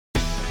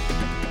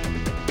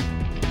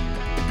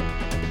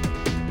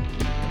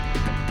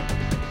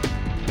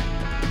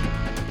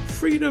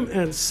Freedom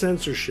and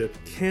censorship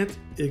can't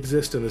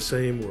exist in the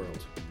same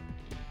world.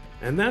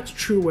 And that's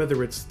true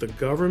whether it's the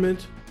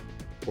government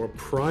or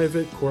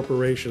private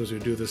corporations who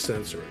do the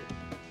censoring.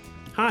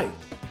 Hi,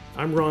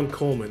 I'm Ron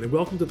Coleman, and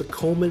welcome to the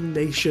Coleman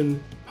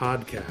Nation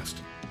podcast.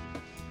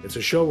 It's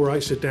a show where I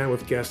sit down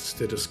with guests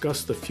to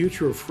discuss the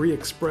future of free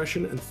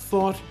expression and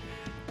thought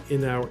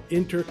in our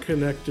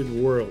interconnected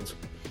world.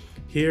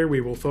 Here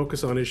we will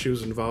focus on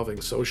issues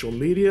involving social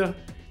media,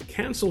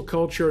 cancel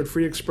culture, and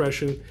free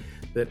expression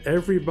that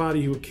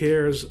everybody who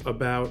cares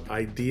about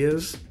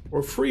ideas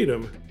or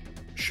freedom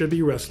should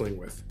be wrestling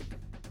with.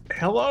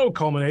 Hello,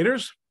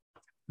 Culminators.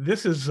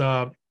 This is,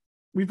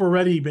 we've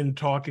already been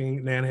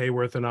talking, Nan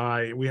Hayworth and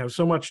I. We have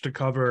so much to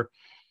cover.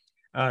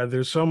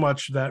 There's so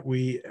much that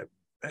we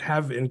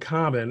have in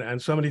common and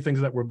so many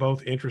things that we're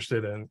both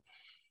interested in.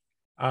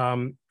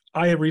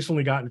 I have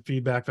recently gotten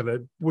feedback that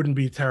it wouldn't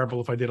be terrible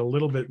if I did a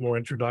little bit more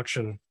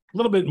introduction, a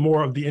little bit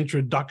more of the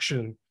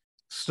introduction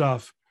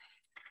stuff.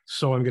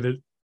 So I'm going to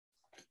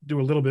do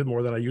a little bit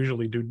more than I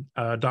usually do.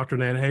 Dr.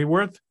 Nan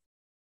Hayworth,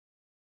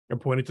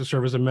 appointed to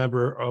serve as a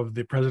member of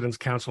the President's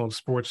Council on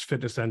Sports,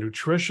 Fitness, and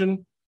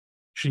Nutrition.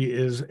 She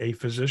is a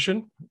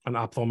physician, an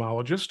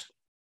ophthalmologist.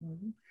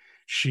 Mm-hmm.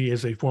 She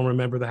is a former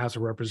member of the House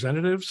of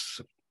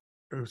Representatives,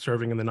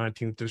 serving in the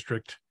 19th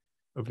District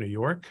of New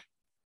York.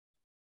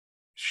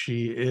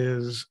 She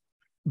is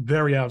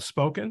very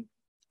outspoken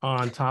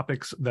on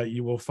topics that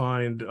you will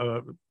find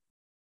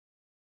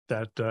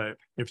that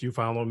if you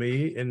follow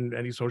me in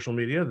any social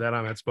media, that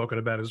I'm outspoken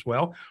about as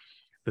well.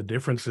 The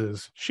difference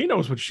is she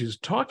knows what she's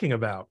talking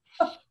about.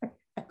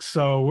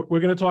 So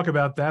we're going to talk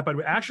about that. But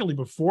actually,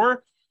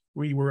 before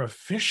we were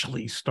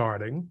officially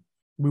starting,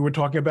 we were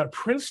talking about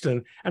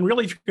Princeton. And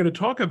really, if you're going to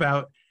talk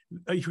about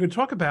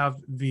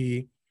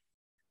the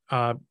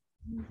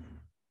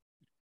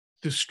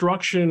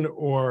destruction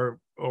or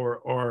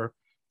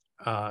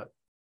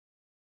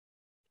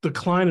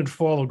decline and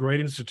fall of great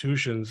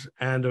institutions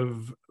and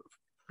of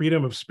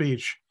freedom of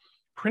speech,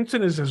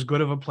 Princeton is as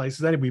good of a place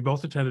as any. We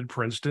both attended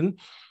Princeton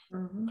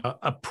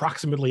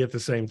approximately at the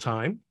same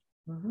time.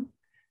 Mm-hmm.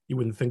 You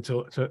wouldn't think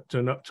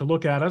to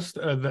look at us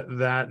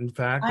that in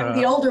fact I'm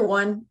the older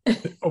one.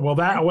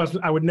 Well,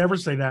 I would never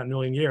say that in a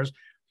million years,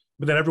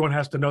 but then everyone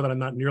has to know that I'm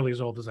not nearly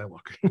as old as I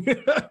look.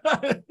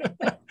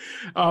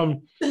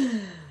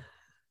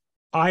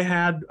 I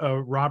had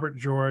Robert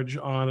George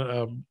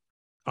on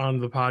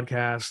the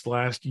podcast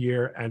last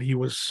year, and he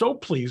was so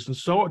pleased and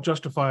so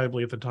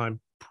justifiably at the time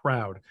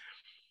proud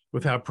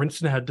with how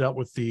Princeton had dealt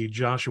with the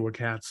Joshua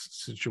Katz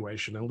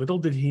situation. And little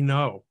did he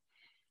know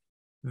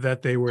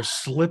that they were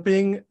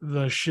slipping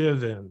the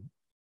shiv in.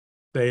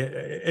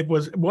 It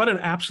was what an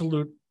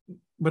absolute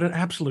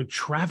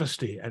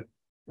travesty.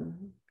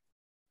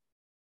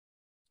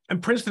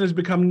 And Princeton has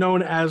become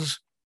known as,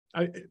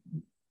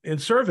 in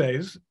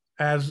surveys,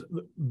 as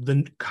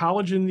the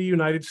college in the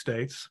United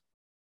States,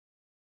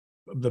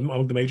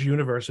 among the major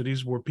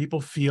universities, where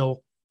people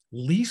feel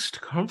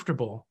least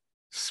comfortable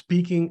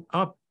speaking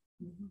up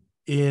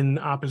in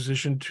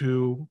opposition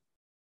to,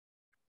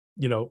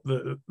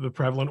 the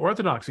prevalent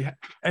orthodoxy.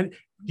 And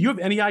do you have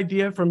any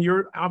idea from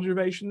your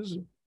observations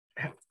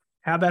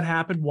how that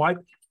happened?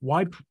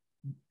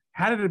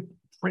 How did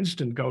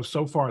Princeton go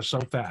so far so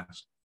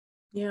fast?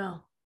 Yeah,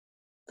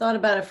 thought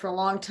about it for a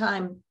long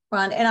time,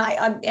 Ron. And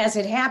I as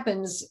it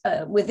happens,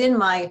 within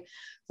my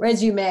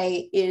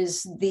resume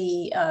is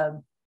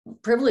the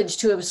privilege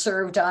to have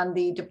served on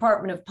the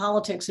Department of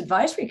Politics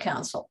Advisory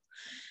Council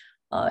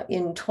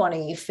in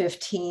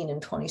 2015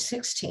 and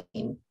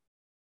 2016.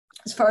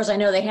 As far as I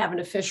know, they haven't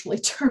officially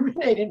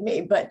terminated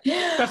me, but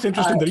that's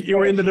interesting that you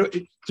were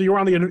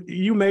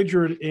you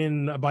majored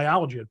in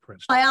biology at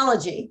Princeton.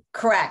 Biology,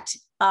 correct.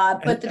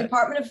 But the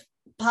Department of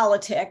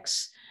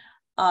Politics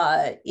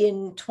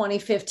in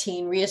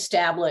 2015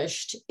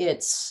 reestablished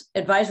its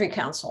advisory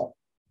council.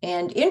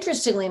 And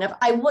interestingly enough,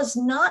 I was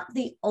not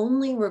the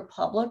only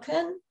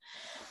Republican,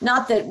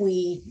 not that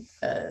we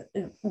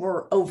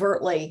were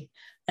overtly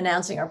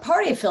announcing our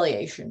party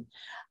affiliation,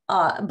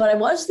 but I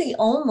was the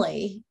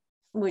only,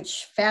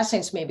 which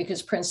fascinates me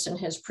because Princeton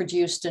has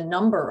produced a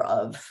number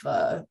of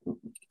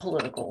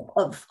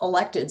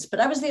electeds,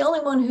 but I was the only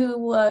one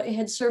who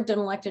had served in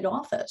elected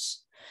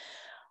office.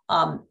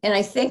 And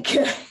I think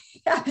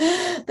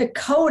the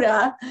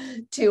coda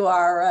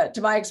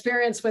to my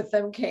experience with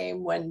them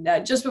came when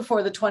just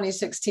before the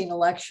 2016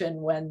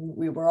 election, when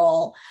we were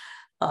all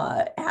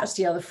asked,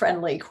 the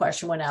friendly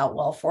question went out,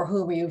 well, for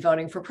whom are you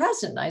voting for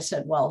president? And I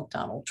said, well,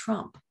 Donald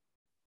Trump.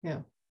 Yeah.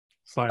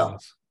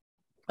 Silence.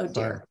 Oh dear.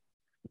 Silence.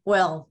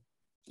 Well,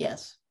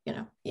 yes,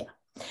 yeah.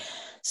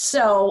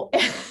 So,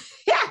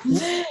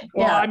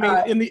 well, I mean,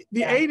 in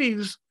the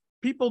 80s,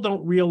 people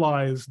don't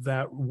realize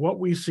that what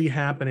we see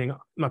happening,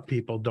 not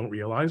people don't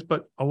realize,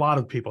 but a lot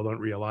of people don't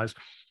realize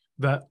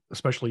that,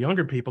 especially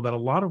younger people, that a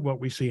lot of what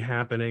we see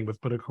happening with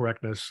political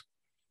correctness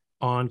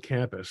on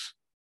campus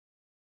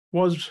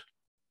was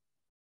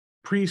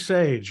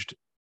presaged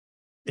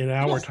in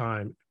our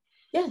time.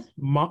 Yes.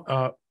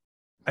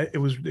 It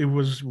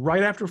was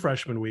right after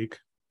freshman week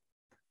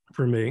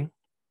for me,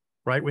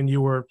 right when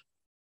you were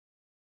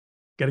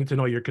getting to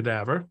know your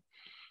cadaver.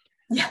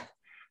 Yeah.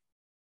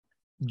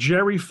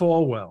 Jerry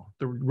Falwell,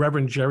 the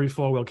Reverend Jerry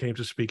Falwell, came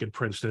to speak at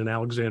Princeton in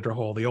Alexander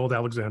Hall, the old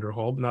Alexander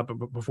Hall, not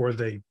before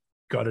they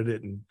gutted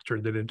it and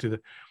turned it into the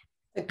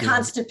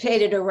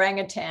constipated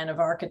orangutan of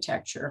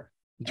architecture,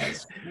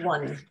 as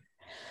one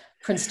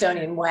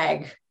Princetonian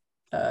wag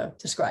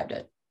described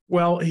it.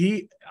 Well,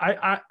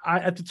 I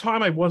at the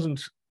time I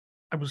was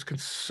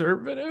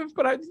conservative,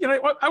 but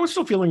I was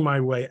still feeling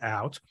my way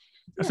out.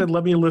 I said,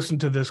 let me listen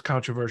to this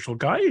controversial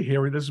guy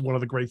here. This is one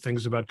of the great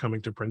things about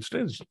coming to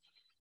Princeton, is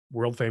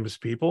world famous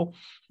people.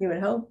 You would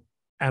hope.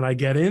 And I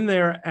get in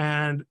there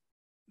and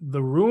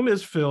the room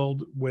is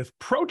filled with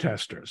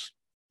protesters.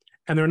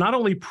 And they're not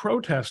only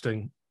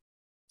protesting,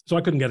 so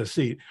I couldn't get a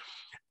seat,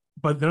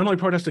 but they're not only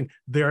protesting,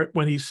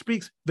 when he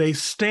speaks, they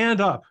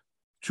stand up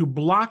to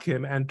block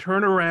him and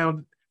turn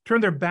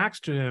their backs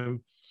to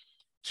him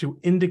to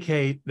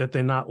indicate that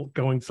they're not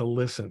going to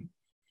listen.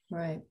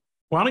 Right.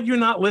 Why don't you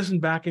not listen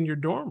back in your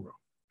dorm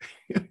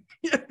room?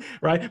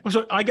 Right.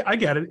 So I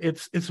get it.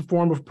 It's a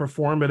form of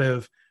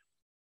performative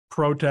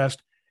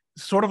protest,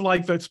 sort of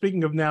like that.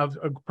 Speaking of now,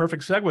 a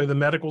perfect segue, the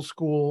medical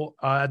school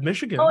at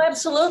Michigan. Oh,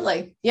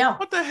 absolutely. Yeah.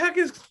 What the heck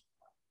is?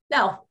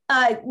 No,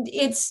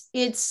 it's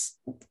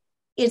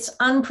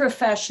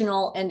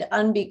unprofessional and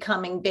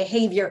unbecoming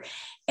behavior.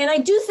 And I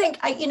do think,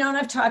 and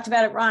I've talked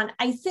about it, Ron,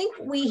 I think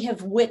we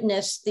have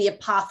witnessed the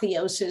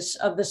apotheosis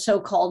of the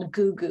so-called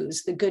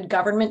goo-goos, the good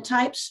government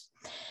types.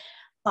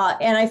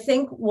 And I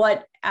think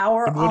what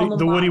the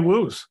Woody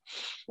Woos.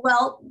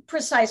 Well,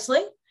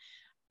 precisely.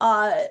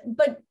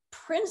 But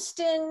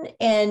Princeton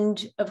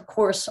and, of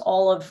course,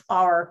 all of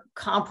our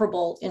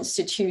comparable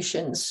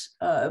institutions,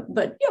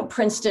 but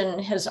Princeton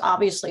has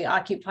obviously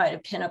occupied a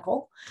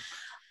pinnacle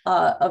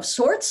of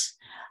sorts.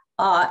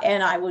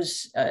 And I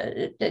was,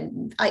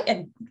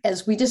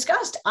 as we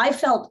discussed, I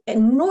felt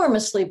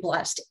enormously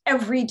blessed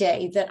every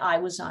day that I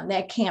was on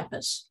that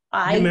campus.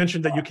 You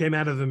mentioned that you came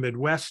out of the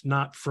Midwest,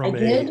 not from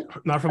a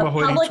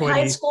public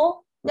high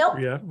school. No,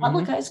 yeah,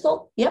 public high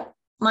school. Yep,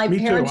 Me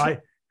parents. Too.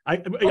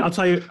 I'll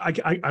tell you,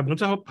 I went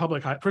to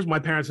public high. First, my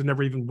parents had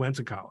never even went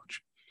to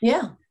college.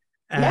 Yeah,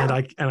 and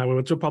I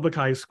went to a public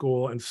high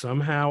school, and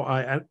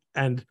somehow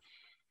and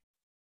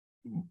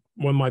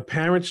when my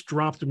parents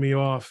dropped me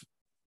off,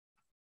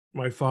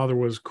 my father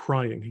was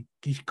crying.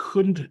 He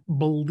couldn't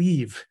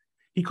believe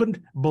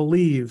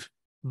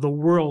the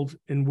world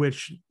to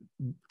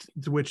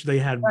which they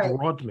had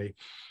brought me.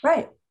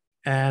 Right.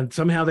 And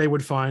somehow they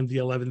would find the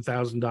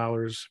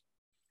 $11,000.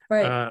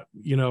 Right.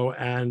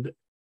 And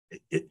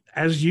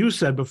as you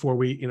said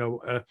before,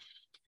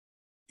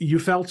 you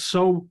felt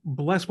so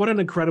blessed. What an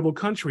incredible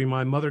country.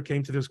 My mother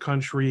came to this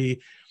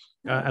country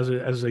as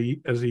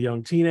a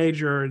young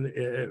teenager,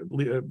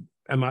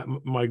 and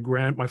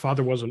my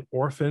father was an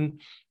orphan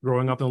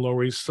growing up on the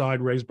Lower East Side,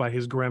 raised by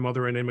his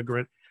grandmother, an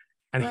immigrant.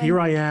 And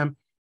here I am.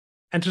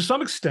 And to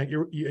some extent,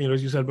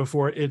 as you said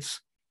before, it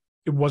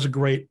was a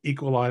great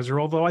equalizer.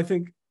 Although I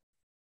think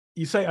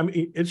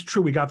it's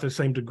true, we got the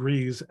same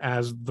degrees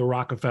as the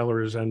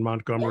Rockefellers and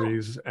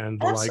Montgomerys and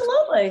the likes.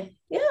 Absolutely,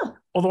 yeah.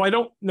 Although I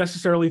don't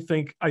necessarily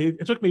think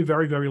it took me a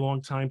very, very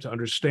long time to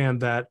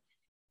understand that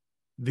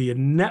the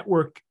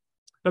network,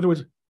 in other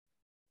words,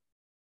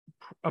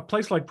 a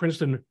place like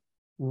Princeton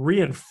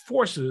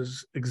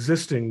reinforces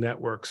existing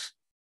networks.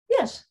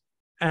 Yes.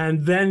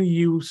 And then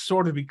you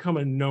sort of become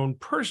a known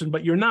person,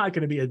 but you're not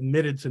going to be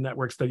admitted to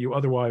networks that you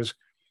otherwise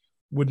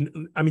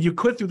wouldn't. I mean, you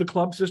could through the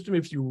club system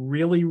if you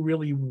really,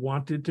 really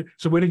wanted to.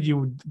 So where did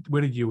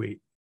you eat?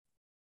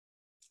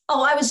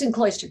 Oh, I was in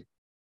Cloister.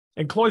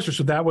 In Cloister,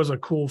 so that was a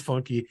cool,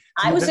 funky.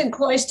 I was in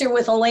Cloister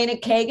with Elena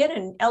Kagan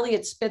and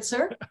Elliot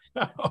Spitzer.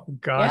 Oh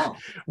gosh,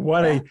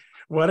 what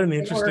an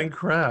interesting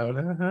crowd.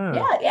 Uh-huh.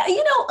 Yeah.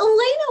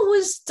 Elena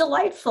was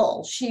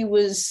delightful. She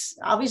was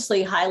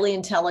obviously highly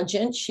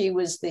intelligent. She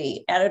was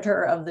the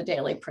editor of the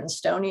Daily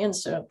Princetonian.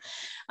 So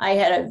I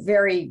had a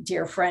very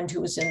dear friend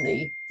who was in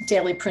the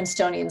Daily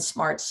Princetonian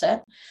Smart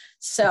Set.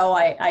 So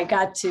I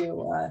got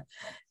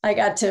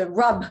to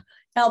rub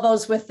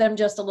elbows with them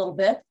just a little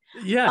bit.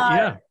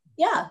 Yeah.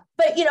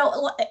 But,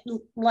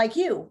 like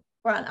you,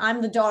 Ron,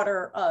 I'm the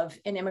daughter of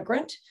an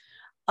immigrant.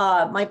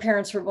 My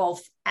parents were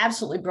both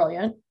absolutely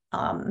brilliant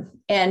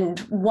and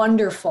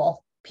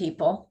wonderful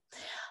people.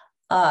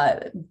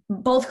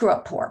 Both grew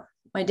up poor.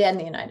 My dad in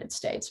the United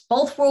States,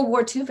 both World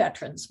War II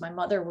veterans. My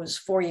mother was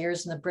 4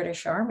 years in the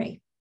British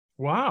Army.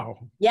 Wow.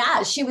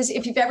 Yeah, she was,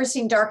 if you've ever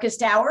seen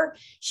Darkest Hour,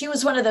 she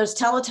was one of those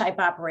teletype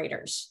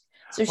operators.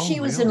 So she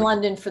was in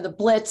London for the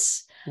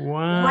Blitz.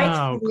 Wow.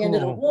 Right through the end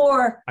of the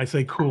war. I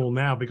say cool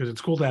now because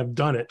it's cool to have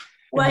done it.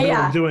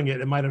 Well, doing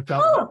it might have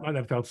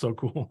felt so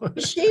cool.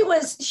 She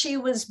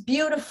was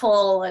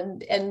beautiful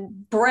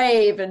and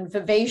brave and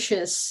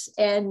vivacious,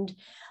 and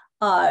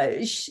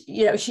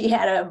she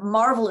had a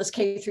marvelous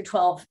K through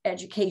 12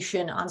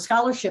 education on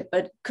scholarship,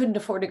 but couldn't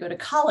afford to go to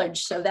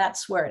college. So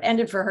that's where it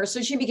ended for her.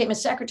 So she became a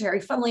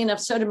secretary. Funnily enough,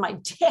 so did my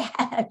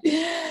dad.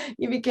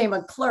 He became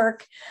a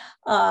clerk.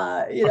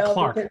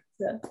 Clerk.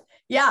 Because,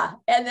 Yeah.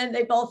 And then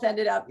they both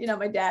ended up,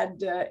 my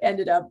dad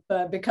ended up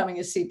becoming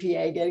a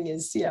CPA, getting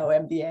his,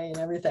 MBA and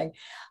everything.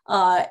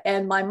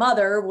 And my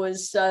mother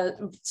was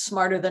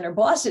smarter than her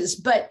bosses.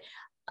 But,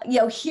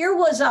 here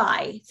was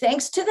I,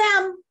 thanks to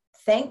them,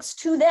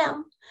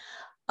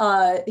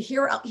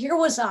 here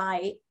was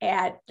I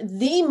at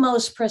the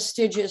most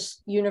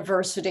prestigious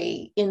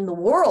university in the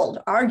world,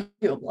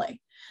 arguably.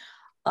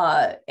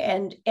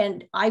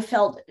 And I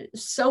felt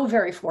so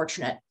very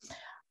fortunate.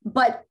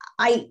 But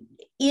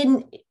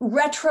in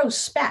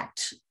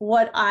retrospect,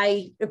 what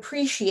I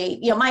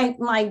appreciate,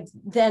 my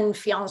then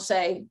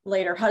fiance,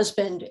 later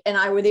husband, and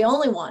I were the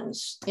only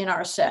ones in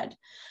our set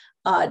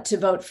to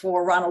vote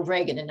for Ronald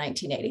Reagan in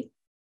 1980,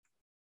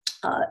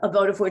 a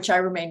vote of which I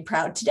remain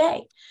proud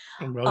today.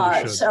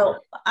 Well, so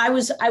I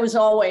was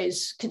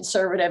always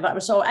conservative.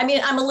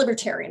 I'm a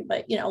libertarian,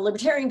 but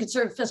libertarian,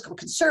 conservative, fiscal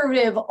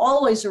conservative,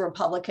 always a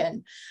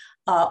Republican.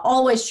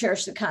 Always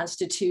cherish the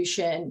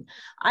Constitution.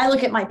 I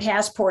look at my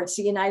passports,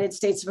 the United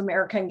States of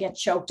America, and get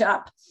choked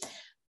up.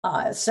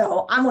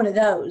 So I'm one of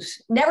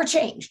those. Never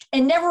changed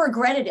and never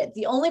regretted it.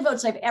 The only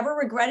votes I've ever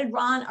regretted,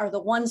 Ron, are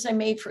the ones I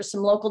made for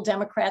some local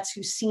Democrats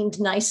who seemed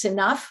nice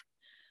enough,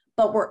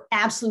 but were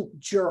absolute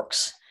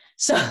jerks.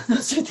 So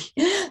those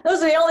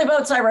are the only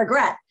votes I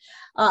regret.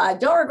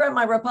 Don't regret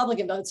my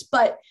Republican votes.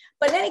 But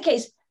in any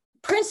case,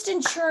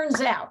 Princeton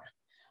churns out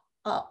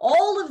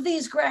all of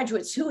these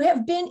graduates who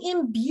have been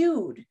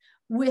imbued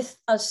with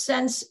a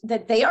sense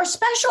that they are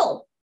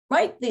special,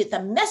 right?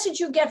 The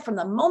message you get from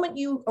the moment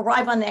you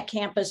arrive on that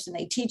campus and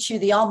they teach you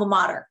the alma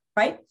mater,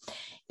 right,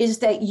 is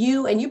that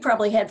you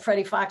probably had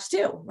Freddie Fox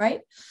too,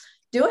 right?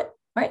 Do it,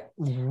 right?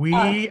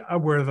 We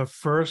were the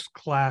first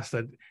class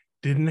that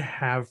didn't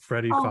have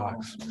Freddie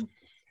Fox.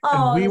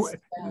 And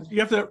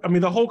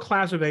the whole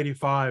class of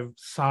 85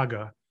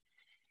 saga,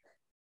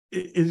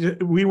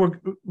 we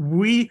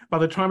by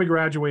the time we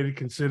graduated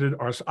considered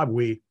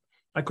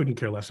I couldn't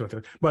care less about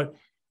that, but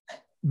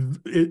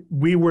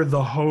we were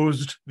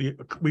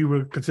we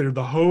were considered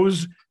the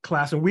hosed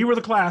class, and we were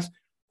the class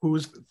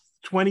whose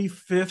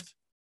 35th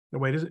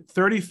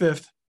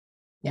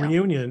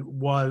reunion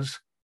was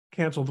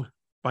canceled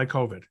by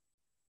COVID.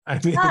 I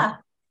mean,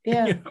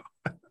 yeah.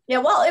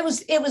 Well, it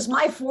was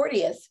my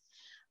 40th.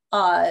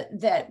 My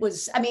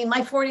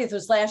 40th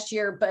was last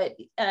year, but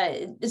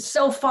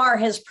so far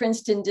has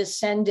Princeton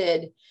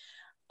descended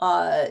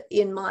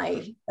in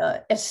my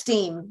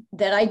esteem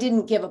that I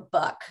didn't give a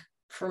buck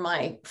for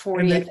my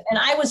 40th. And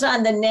I was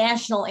on the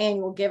National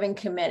Annual Giving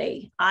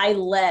Committee. I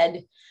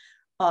led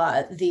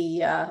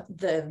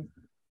the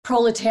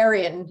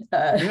proletarian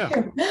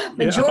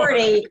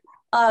majority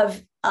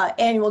of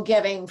annual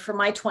giving for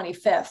my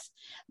 25th.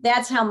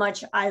 That's how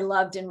much I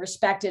loved and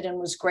respected and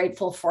was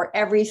grateful for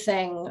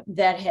everything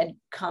that had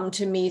come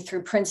to me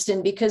through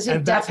Princeton, because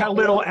that's how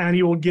little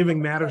annual giving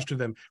matters to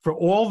them. For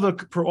all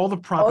the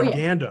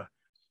propaganda,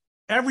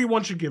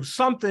 everyone should give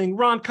something.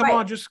 Ron, come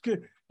on, just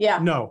give. Yeah.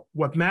 No,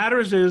 what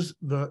matters is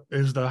the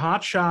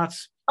hot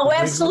shots. Oh,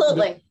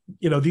 absolutely.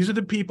 These are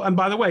the people. And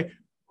by the way,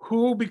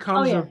 who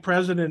becomes the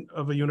president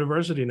of a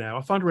university now?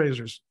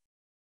 Fundraisers.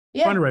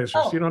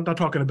 Fundraisers. I'm not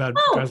talking about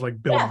guys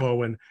like Bill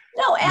Bowen.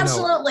 No,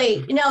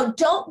 absolutely.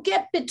 Don't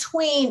get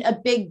between a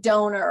big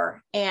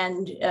donor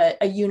and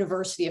a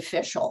university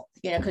official,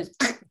 because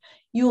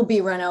you will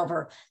be run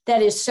over.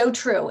 That is so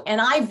true.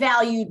 And I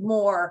valued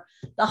more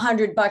the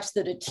 $100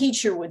 that a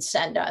teacher would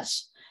send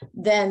us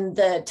than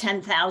the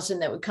 10,000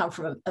 that would come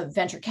from a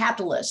venture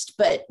capitalist.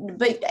 But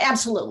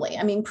absolutely.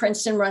 I mean,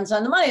 Princeton runs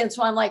on the money. And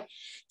so I'm like,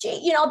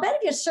 gee, I bet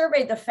if you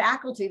surveyed the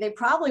faculty, they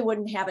probably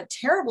wouldn't have a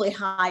terribly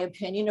high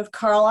opinion of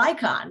Carl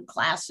Icahn,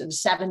 class of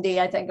 70,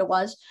 I think it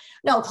was.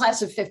 No,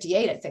 class of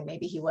 58, I think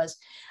maybe he was,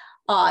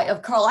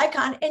 of Carl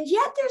Icahn. And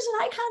yet there's an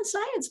Icahn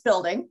Science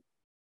Building.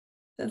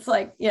 It's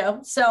like,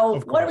 so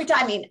what are we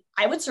talking? I mean,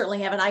 I would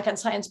certainly have an Icahn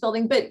Science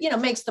Building, but,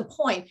 makes the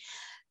point.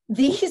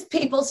 These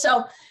people,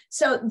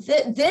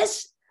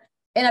 this,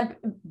 and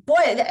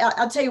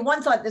I'll tell you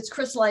one thought that's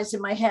crystallized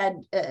in my head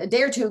a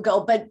day or two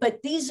ago, but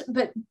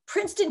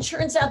Princeton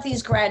churns out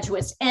these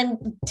graduates and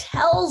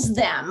tells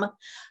them,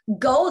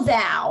 go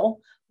thou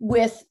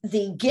with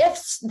the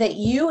gifts that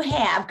you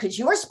have, because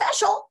you're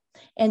special.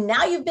 And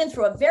now you've been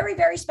through a very,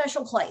 very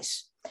special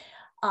place.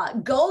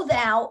 Go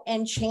thou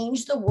and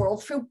change the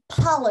world through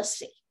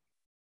policy,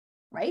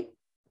 right?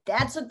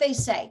 That's what they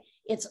say.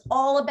 It's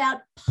all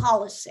about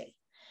policy.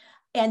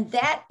 And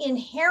that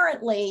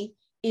inherently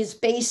is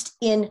based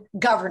in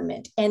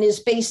government and is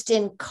based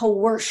in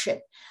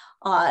coercion.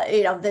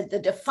 The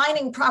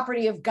defining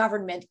property of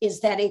government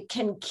is that it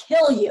can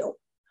kill you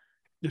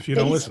if you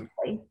don't listen.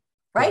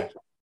 Right?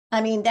 I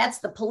mean, that's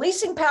the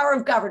policing power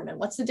of government.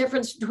 What's the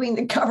difference between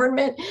the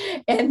government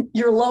and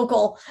your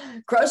local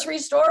grocery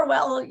store?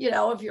 Well,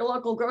 if your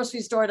local grocery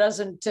store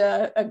doesn't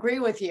agree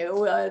with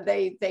you,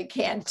 they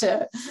can't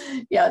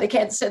they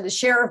can't send the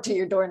sheriff to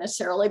your door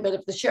necessarily. But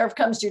if the sheriff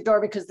comes to your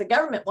door because the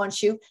government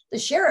wants you, the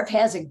sheriff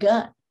has a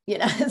gun.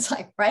 It's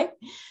like, right?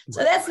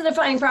 So that's the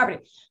defining property.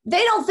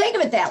 They don't think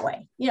of it that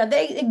way.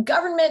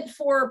 Government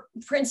for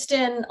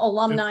Princeton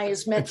alumni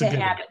is meant to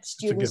have its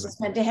students.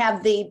 It's meant to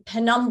have the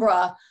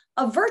penumbra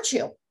of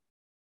virtue,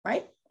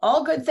 right?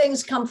 All good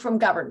things come from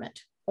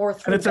government or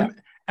through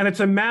and it's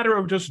a matter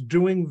of just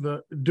doing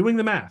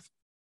the math.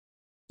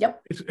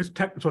 Yep.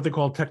 It's what they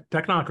call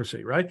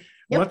technocracy, right?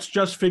 Yep. Let's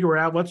just figure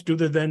out, let's do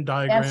the Venn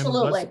diagram.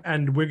 Absolutely.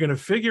 And we're going to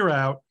figure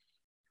out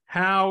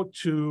how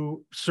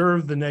to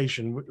serve the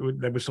nation.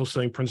 They were still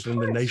saying Princeton,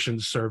 the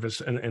nation's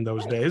service in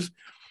those days.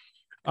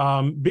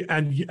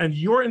 And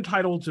you're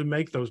entitled to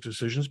make those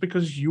decisions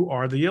because you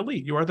are the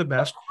elite. You are the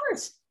best. Of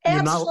course.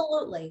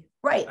 Absolutely.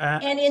 Right.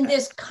 And in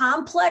this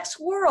complex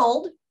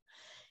world,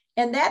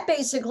 and that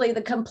basically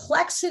the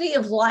complexity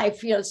of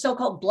life,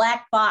 so-called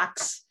black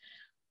box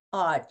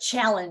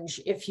challenge,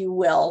 if you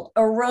will,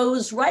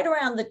 arose right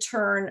around the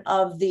turn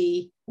of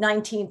the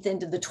 19th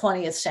into the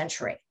 20th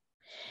century.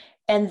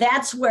 And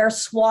that's where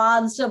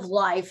swaths of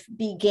life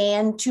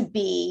began to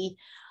be,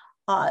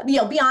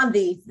 beyond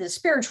the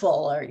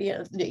spiritual or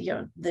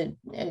the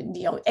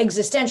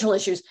existential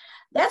issues.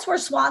 That's where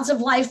swaths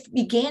of life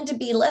began to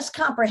be less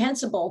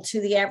comprehensible to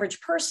the average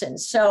person.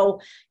 So,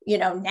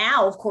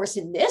 now, of course,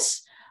 in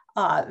this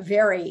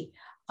very,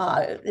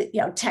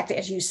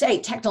 as you say,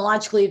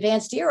 technologically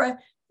advanced era,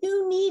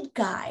 you need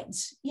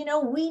guides.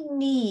 We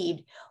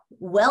need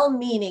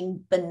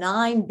well-meaning,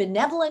 benign,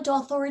 benevolent,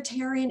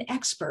 authoritarian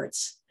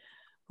experts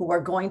who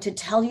are going to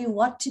tell you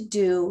what to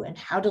do and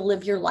how to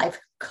live your life.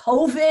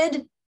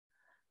 COVID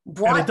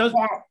brought that.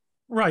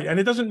 Right.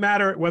 And it doesn't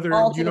matter whether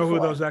you know who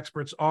those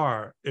experts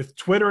are. If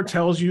Twitter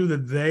tells you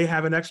that they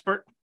have an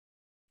expert,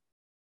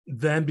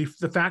 then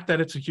the fact that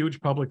it's a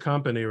huge public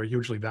company or a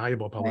hugely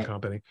valuable public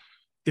company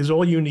is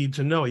all you need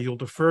to know. You'll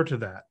defer to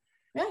that.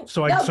 Right.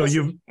 So now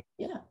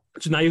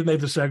you've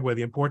made the segue,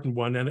 the important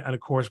one. And of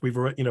course, we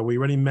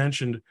already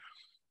mentioned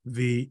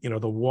the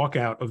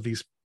walkout of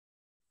these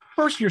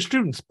first-year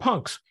students,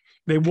 punks.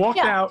 They walked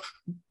out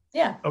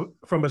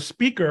from a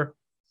speaker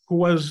who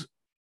was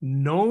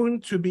known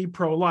to be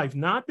pro-life,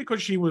 not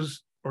because she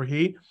was or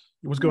he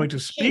was going to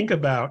speak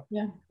about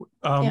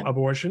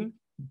abortion,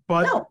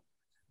 but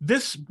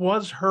this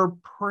was her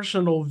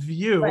personal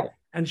view,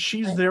 and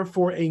she's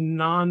therefore a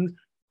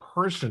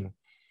non-person.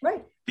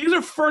 Right. These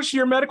are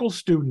first-year medical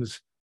students.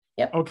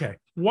 Yep. Okay.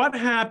 What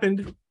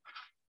happened?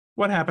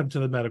 What happened to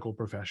the medical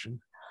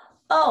profession?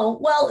 Oh,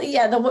 well,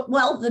 yeah.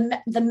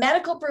 The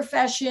medical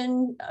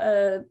profession,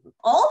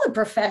 all the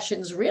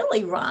professions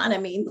really, Ron. I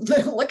mean,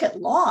 look at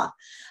law.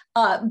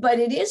 But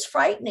it is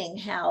frightening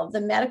how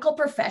the medical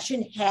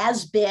profession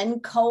has been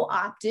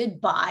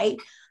co-opted by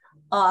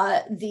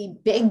the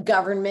big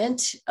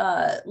government,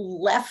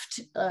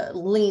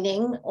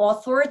 left-leaning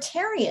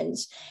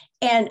authoritarians.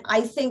 And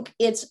I think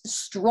it's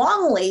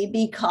strongly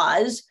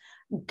because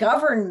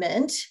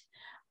government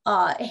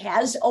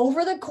has,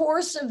 over the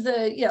course of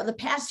the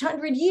past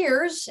 100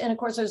 years, and of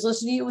course I was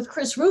listening to you with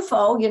Chris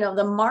Rufo,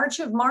 the march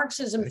of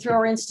Marxism through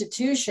our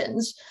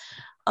institutions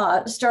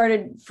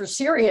started for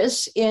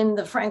serious in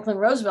the Franklin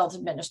Roosevelt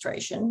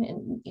administration.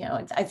 And,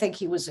 I think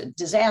he was a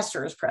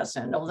disaster as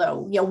president, although,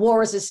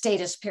 war is a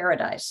statist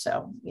paradise.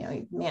 So,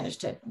 he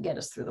managed to get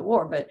us through the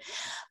war.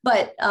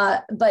 But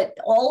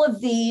all of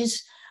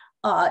these,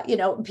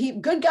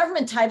 good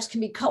government types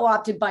can be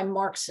co-opted by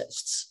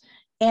Marxists.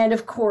 And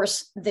of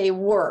course they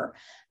were.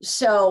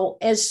 So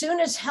as soon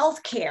as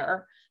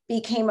healthcare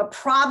became a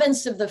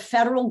province of the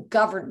federal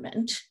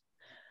government,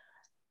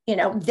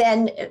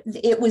 then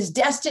it was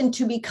destined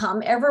to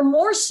become ever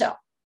more so.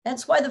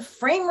 That's why the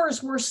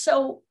framers were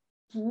so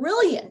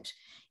brilliant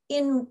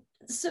in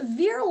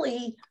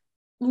severely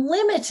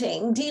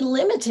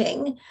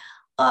delimiting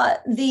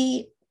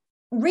the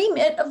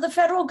remit of the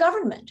federal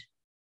government.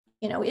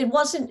 It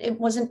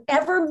wasn't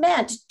ever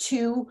meant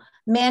to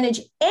manage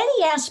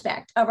any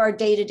aspect of our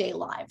day-to-day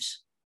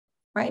lives,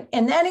 right?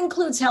 And that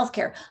includes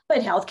healthcare.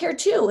 But healthcare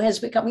too has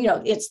become,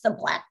 it's the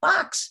black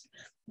box.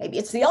 Maybe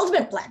it's the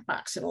ultimate black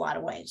box in a lot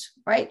of ways,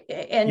 right?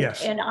 And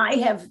yes. And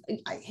I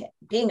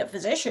being a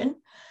physician,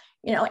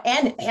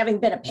 and having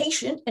been a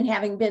patient and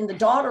having been the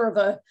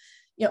daughter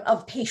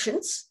of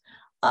patients,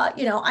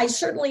 I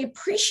certainly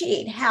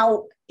appreciate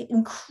how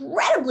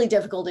incredibly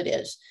difficult it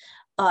is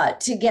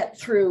to get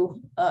through,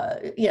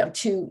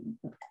 to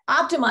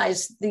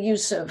optimize the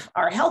use of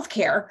our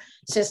healthcare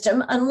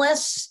system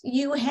unless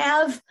you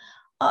have,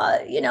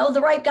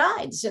 the right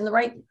guides and the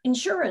right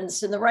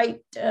insurance and the right,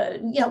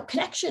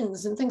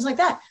 connections and things like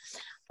that.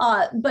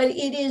 But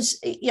it is,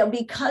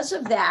 because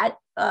of that,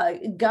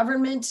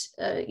 government,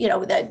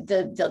 that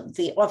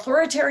the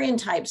authoritarian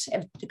types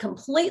have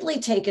completely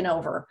taken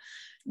over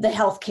the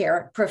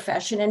healthcare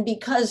profession, and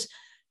because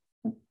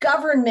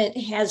government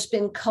has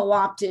been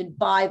co-opted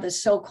by the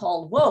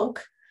so-called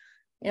woke,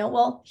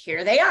 well,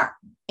 here they are.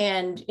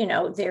 And,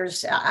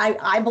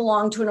 I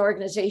belong to an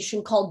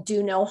organization called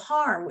Do No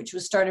Harm, which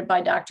was started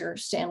by Dr.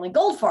 Stanley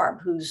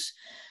Goldfarb, who's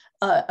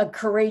a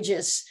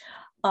courageous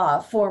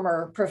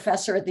former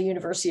professor at the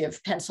University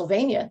of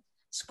Pennsylvania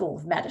School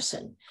of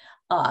Medicine,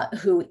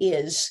 who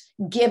is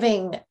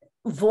giving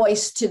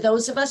voice to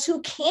those of us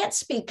who can't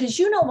speak, because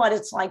you know what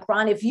it's like,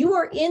 Ron, if you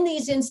are in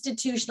these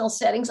institutional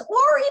settings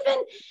or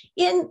even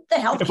in the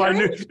healthcare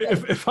industry.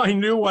 If I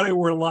knew what it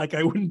were like,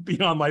 I wouldn't be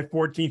on my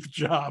 14th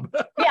job.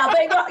 Yeah, but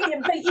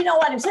you know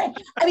what I'm saying?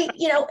 I mean,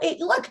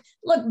 look,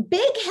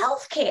 big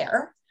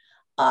healthcare,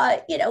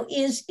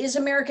 is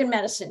American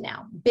medicine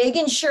now. Big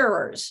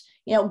insurers,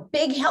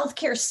 big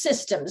healthcare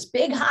systems,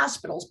 big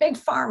hospitals, big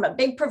pharma,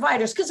 big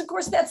providers. Because of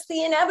course, that's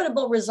the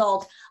inevitable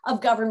result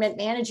of government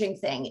managing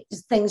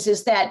things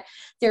is that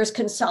there's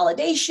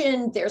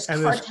consolidation, there's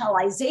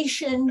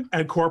cartelization,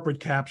 and corporate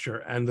capture,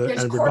 and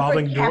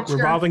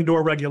revolving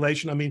door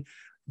regulation. I mean,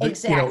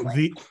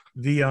 exactly.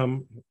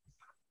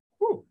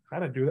 How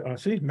to do that?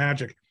 See,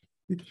 magic.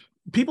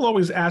 People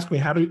always ask me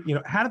how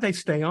do they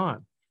stay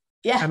on?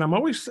 Yeah. And I'm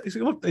always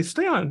saying, look, they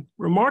stay on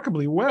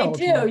remarkably well.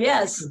 They do,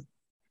 yes.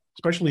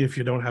 Especially if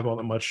you don't have all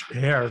that much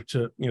hair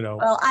to.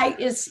 Well,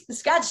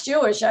 Scott's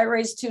Jewish. I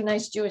raised 2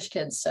 nice Jewish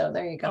kids, so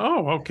there you go.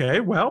 Oh,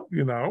 okay. Well,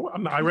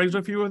 I raised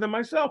a few of them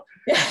myself.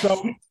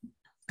 So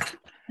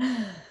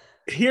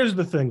here's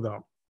the thing,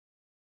 though.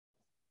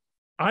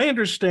 I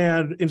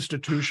understand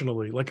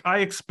institutionally, like I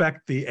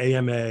expect the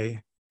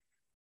AMA,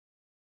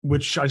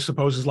 which I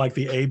suppose is like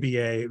the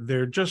ABA.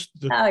 They're just,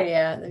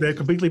 they've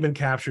completely been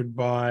captured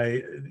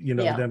by, the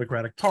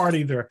Democratic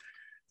Party.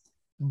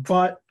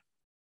 But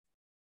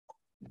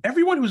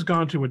everyone who's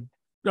gone to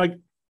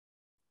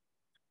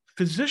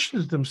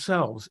physicians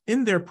themselves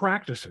in their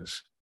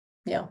practices.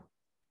 Yeah.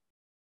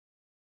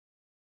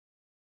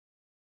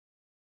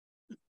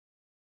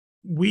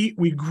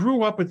 We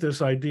grew up with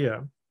this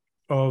idea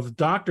of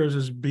doctors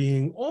as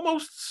being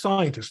almost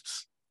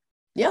scientists.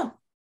 Yeah.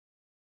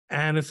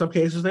 And in some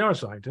cases, they are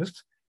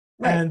scientists,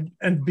 right.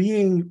 and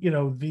being,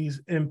 these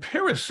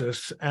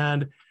empiricists.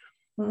 And,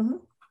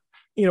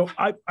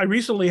 I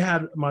recently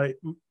had my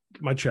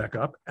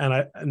checkup,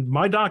 and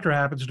my doctor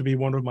happens to be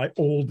one of my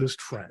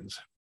oldest friends.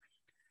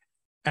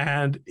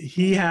 And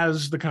he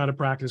has the kind of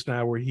practice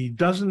now where he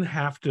doesn't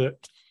have to,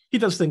 he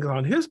does things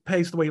on his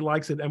pace the way he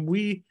likes it. And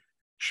we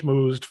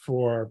schmoozed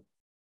for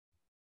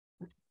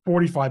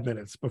 45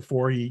 minutes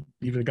before he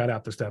even got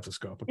out the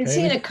stethoscope. Okay? Is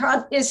he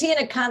in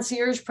a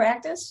concierge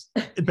practice?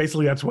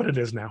 Basically, that's what it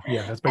is now.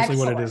 Yeah, that's basically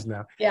what it is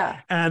now.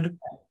 Yeah. And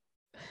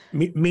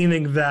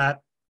meaning that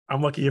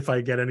I'm lucky if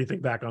I get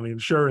anything back on the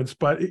insurance,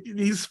 but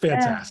he's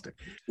fantastic.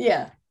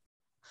 Yeah.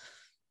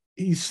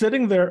 He's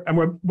sitting there, and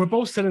we're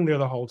both sitting there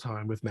the whole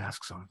time with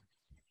masks on.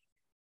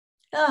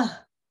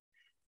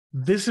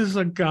 This is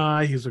a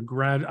guy, he's a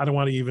grad, I don't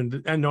want to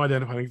even, and no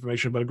identifying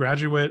information, but a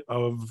graduate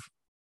of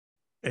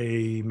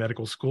a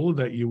medical school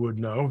that you would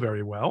know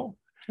very well.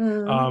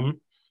 Mm-hmm.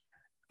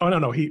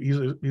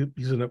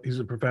 He's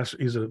a professor,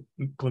 he's a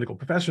clinical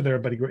professor there,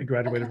 but he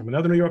graduated from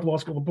another New York law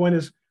school. The point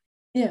is,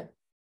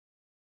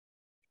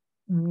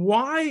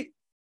 why?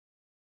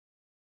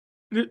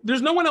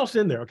 There's no one else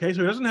in there, okay?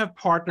 So he doesn't have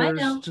partners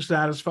to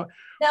satisfy.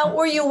 Now,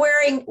 were you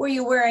wearing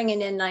an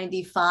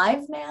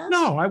N95 mask?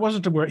 No, I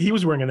wasn't aware. He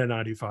was wearing an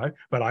N95,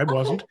 but I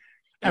wasn't.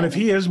 And if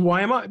he is,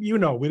 why am I?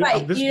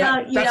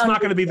 That's not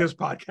going to be this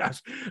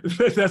podcast.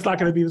 That's not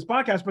going to be this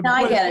podcast. But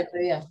I get it.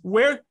 Yeah.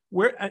 Where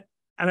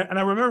and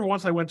I remember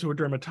once I went to a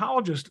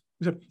dermatologist.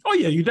 He said, "Oh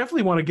yeah, you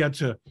definitely want to get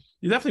the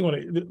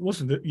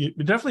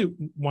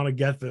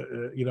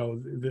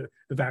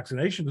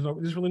vaccination.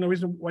 There's really no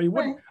reason why you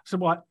wouldn't." Right. I said,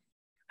 "Well,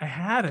 I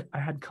had it. I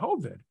had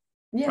COVID.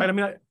 Yeah. Right? I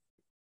mean,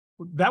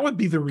 that would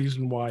be the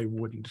reason why I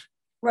wouldn't.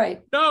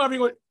 Right. No,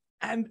 everyone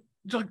and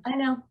like, I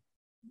know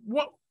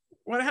what."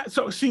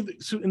 So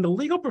in the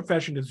legal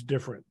profession, it's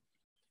different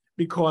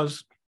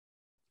because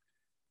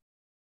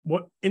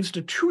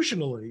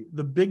institutionally,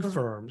 the big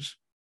firms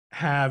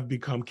have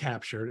become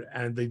captured,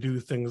 and they do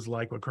things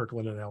like what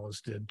Kirkland and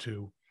Ellis did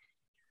to,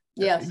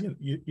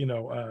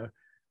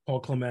 Paul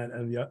Clement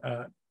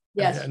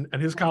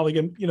and his colleague,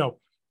 and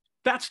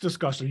that's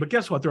disgusting. But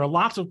guess what? There are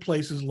lots of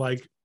places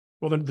like,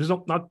 there's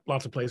not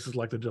lots of places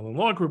like the Dillon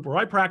Law Group where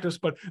I practice,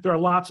 but there are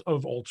lots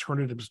of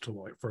alternatives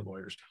for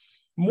lawyers.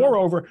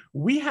 Moreover,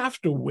 we have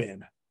to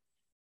win.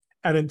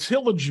 And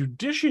until the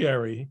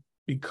judiciary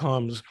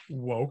becomes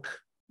woke,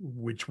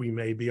 which we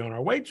may be on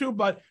our way to,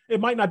 but it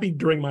might not be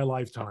during my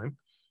lifetime,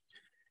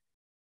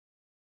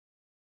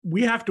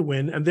 we have to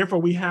win. And therefore,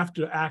 we have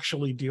to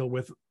actually deal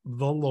with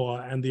the law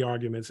and the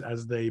arguments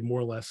as they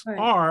more or less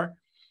are.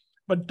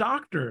 But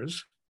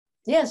doctors,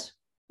 yes,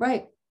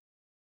 right.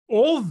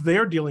 All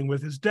they're dealing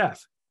with is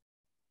death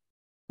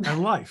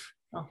and life.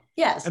 Oh,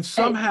 yes. And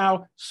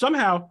somehow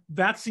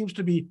that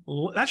should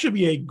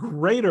be a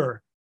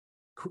greater,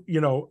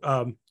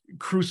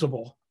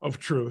 crucible of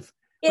truth.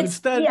 But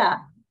instead,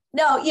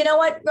 no, you know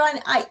what, Ron,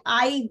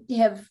 I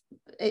have,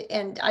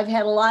 and I've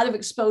had a lot of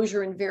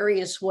exposure in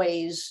various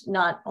ways,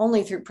 not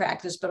only through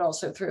practice, but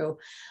also through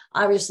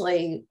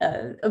obviously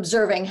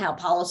observing how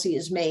policy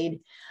is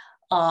made.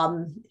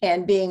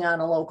 And being on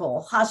a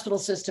local hospital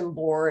system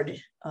board,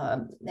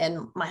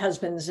 and my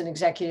husband's an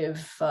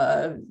executive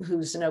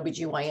who's an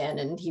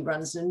OBGYN, and he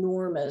runs an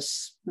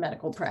enormous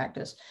medical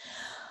practice.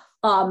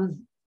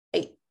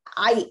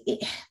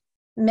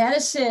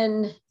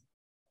 Medicine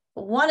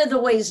one of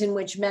the ways in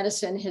which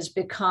medicine has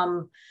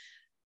become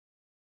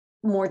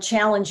more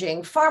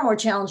challenging, far more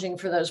challenging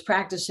for those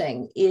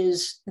practicing,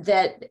 is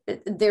that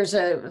there's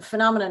a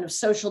phenomenon of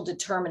social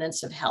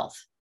determinants of health,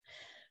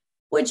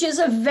 which is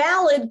a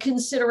valid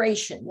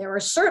consideration. There are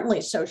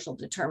certainly social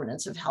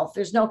determinants of health.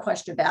 There's no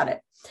question about it.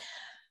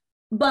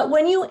 But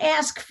when you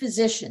ask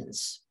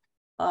physicians,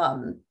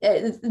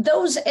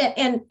 those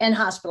and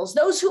hospitals,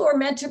 those who are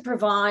meant to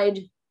provide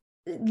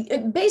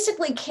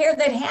basically care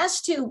that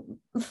has to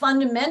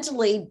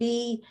fundamentally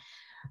be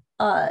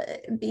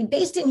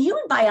based in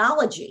human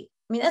biology.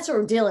 I mean, that's what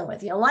we're dealing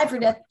with, life or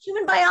death,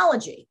 human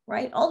biology,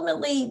 right?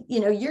 Ultimately,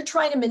 you're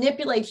trying to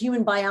manipulate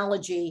human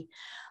biology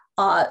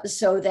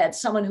so that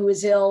someone who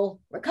is ill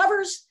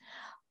recovers,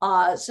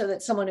 so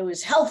that someone who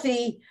is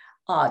healthy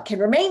can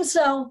remain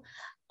so.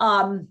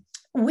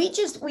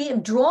 We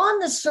have drawn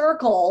the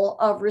circle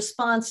of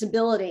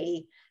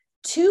responsibility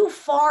too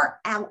far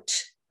out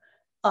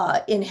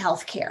in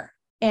healthcare,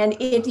 and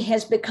it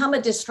has become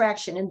a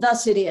distraction, and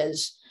thus it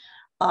is.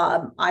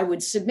 I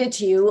would submit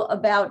to you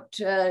about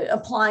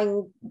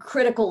applying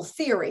critical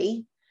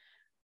theory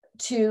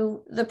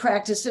to the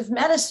practice of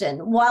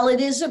medicine, while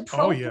it is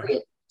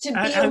appropriate to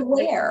be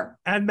aware.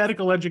 And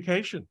medical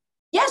education.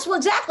 Yes, well,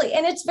 exactly.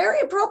 And it's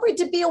very appropriate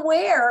to be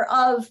aware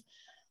of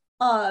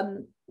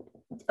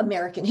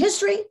American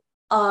history,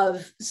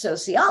 of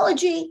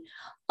sociology,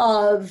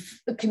 of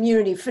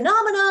community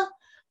phenomena,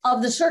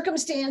 of the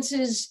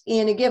circumstances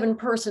in a given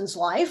person's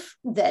life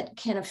that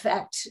can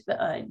affect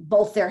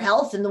both their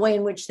health and the way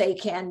in which they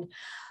can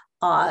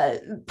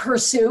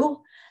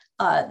pursue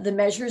the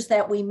measures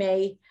that we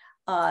may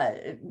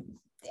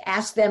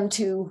ask them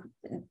to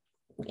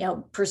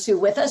pursue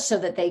with us so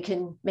that they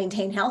can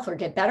maintain health or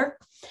get better.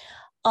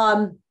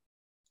 But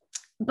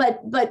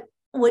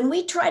when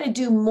we try to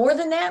do more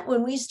than that,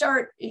 when we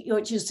start,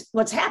 which is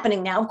what's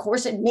happening now, of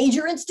course, at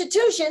major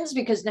institutions,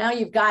 because now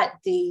you've got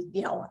the,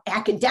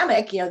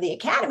 academic, the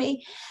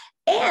academy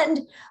and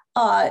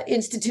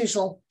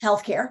institutional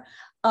healthcare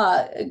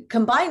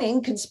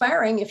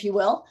conspiring, if you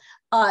will.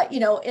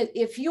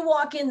 If you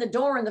walk in the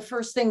door and the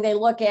first thing they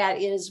look at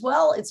is,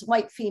 well, it's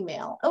white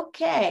female.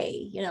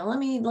 Okay, let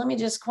me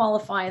just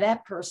qualify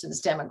that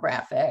person's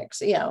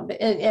demographics.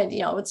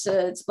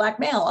 It's black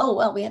male. Oh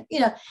well, we have,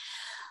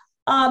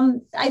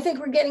 I think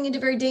we're getting into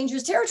very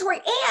dangerous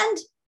territory. And,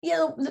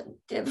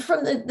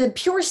 from the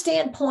pure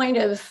standpoint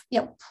of,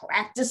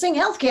 practicing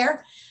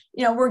healthcare,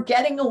 we're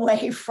getting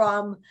away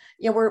from,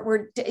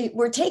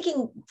 we're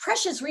taking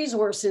precious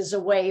resources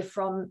away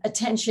from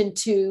attention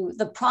to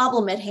the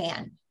problem at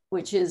hand,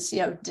 which is,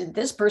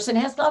 this person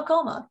has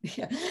glaucoma.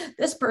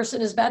 This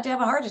person is about to have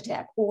a heart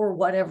attack or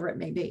whatever it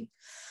may be.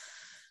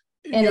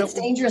 And it's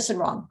dangerous and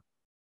wrong.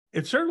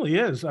 It certainly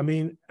is.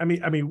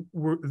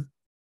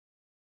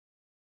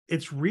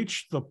 It's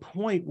reached the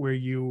point where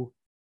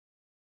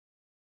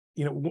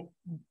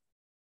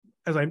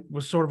as I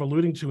was sort of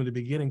alluding to in the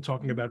beginning,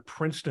 talking about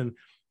Princeton,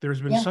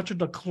 there's been such a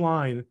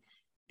decline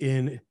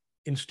in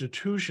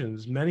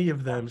institutions, many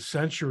of them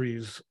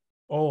centuries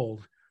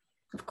old,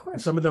 of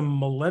course, some of them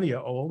millennia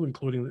old,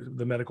 including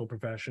the medical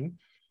profession,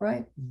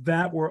 right?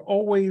 That were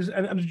always,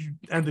 and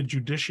the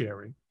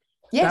judiciary,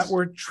 that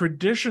were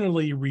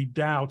traditionally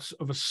redoubts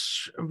of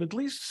at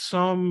least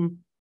some,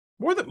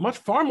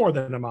 far more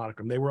than a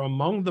modicum. They were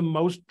among the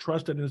most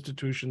trusted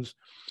institutions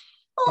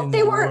in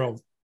the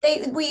world.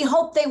 We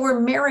hope they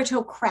were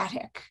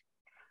meritocratic,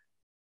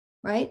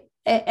 right,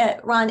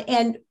 Ron?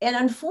 And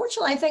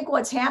unfortunately, I think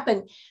what's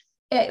happened,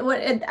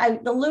 what I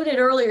alluded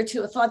earlier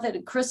to, a thought that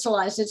had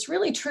crystallized, it's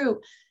really true.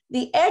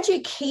 The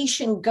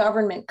education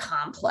government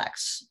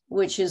complex,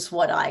 which is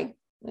what I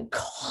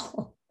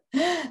call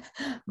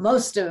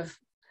most of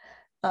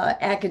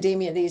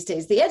academia these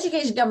days, the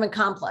education government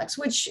complex,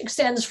 which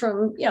extends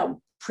from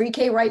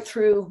pre-K right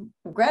through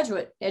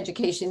graduate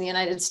education in the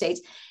United States,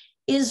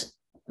 is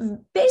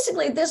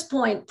basically at this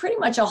point pretty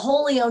much a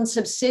wholly owned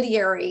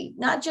subsidiary,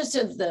 not just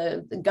of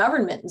the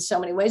government in so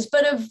many ways,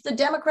 but of the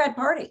Democrat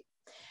Party.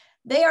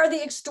 They are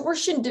the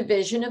extortion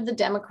division of the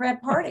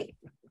Democrat Party.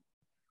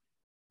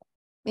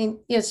 I mean,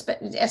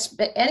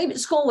 any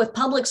school with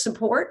public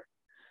support,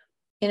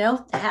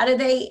 how do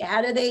they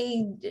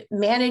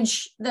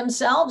manage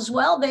themselves?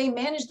 Well, they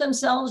manage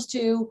themselves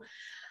to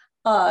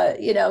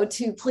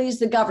please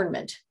the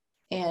government.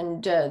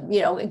 And,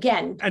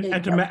 again.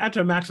 And to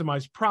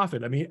maximize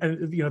profit. I mean,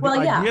 idea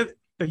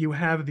that you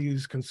have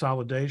these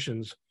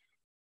consolidations.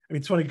 I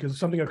mean, it's funny because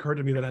something occurred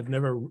to me that had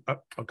never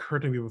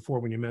occurred to me before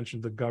when you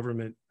mentioned the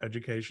government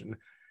education.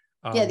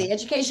 The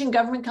education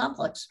government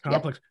complex.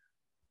 Yep.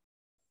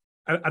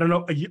 I don't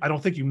know. I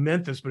don't think you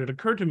meant this, but it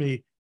occurred to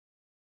me,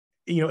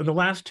 in the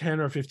last 10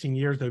 or 15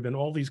 years, there have been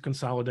all these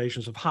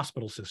consolidations of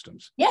hospital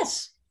systems.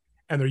 Yes.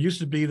 And there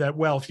used to be that,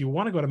 well, if you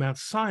want to go to Mount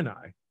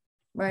Sinai,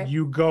 right,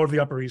 you go to the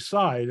Upper East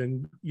Side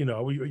and,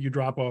 you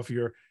drop off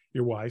your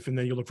wife and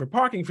then you look for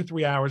parking for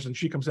 3 hours and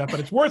she comes out, but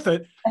it's worth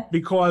it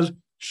because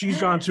she's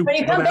gone to when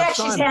you come back,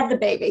 Sinai. She's had the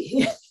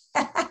baby.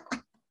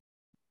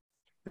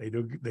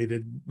 They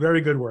did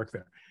very good work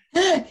there.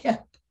 Yeah.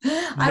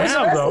 I was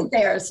a resident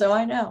there, so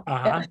I know.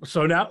 Yeah.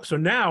 So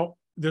now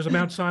there's a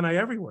Mount Sinai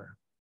everywhere.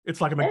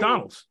 It's like a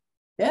McDonald's.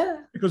 Yeah.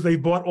 Because they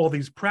bought all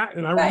these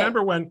and I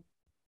remember when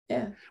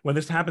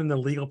this happened in the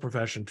legal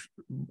profession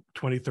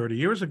 20, 30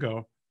 years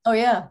ago. Oh,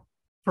 yeah.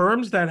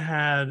 Firms that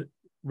had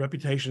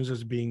reputations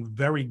as being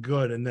very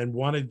good and then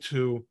wanted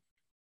to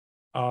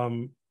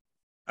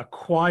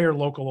acquire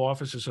local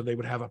offices so they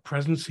would have a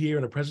presence here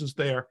and a presence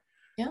there.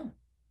 Yeah.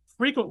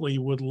 Frequently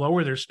would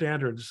lower their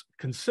standards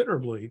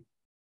considerably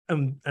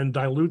and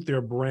dilute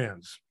their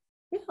brands.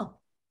 Yeah.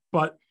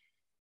 But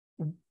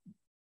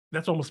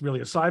that's almost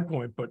really a side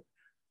point. But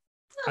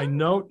I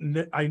note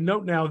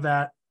now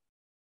that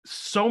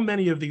so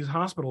many of these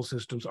hospital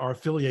systems are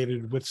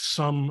affiliated with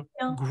some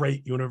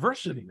great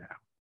university now.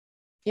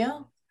 Yeah.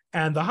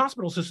 And the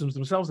hospital systems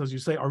themselves, as you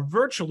say, are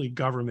virtually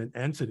government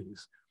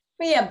entities.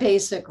 Yeah,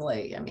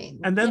 basically. I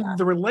mean, and then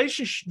the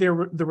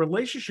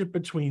relationship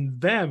between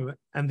them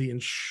and the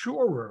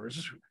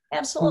insurers,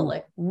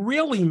 absolutely,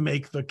 really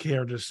make the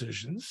care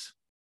decisions.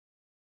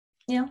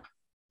 Yeah,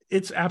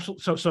 it's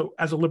absolutely so.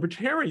 As a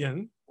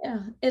libertarian,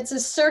 it's a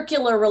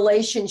circular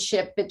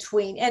relationship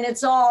between, and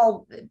it's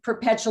all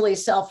perpetually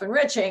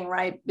self-enriching,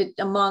 right?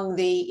 Among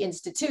the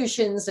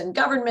institutions and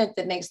government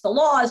that makes the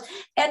laws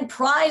and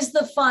pries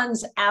the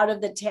funds out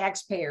of the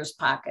taxpayers'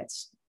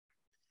 pockets.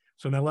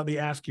 So now let me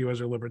ask you, as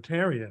a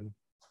libertarian,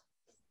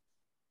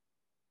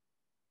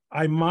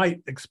 I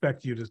might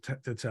expect you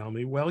to tell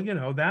me, well,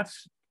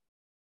 that's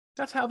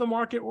how the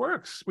market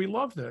works. We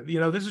love that.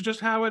 This is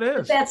just how it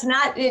is. But that's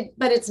not it.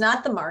 But it's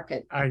not the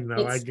market. I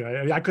know. I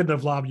couldn't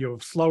have lobbed you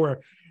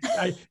slower.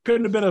 I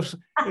couldn't have been it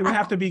would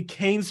have to be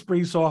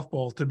Canesbury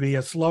softball to be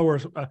a slower,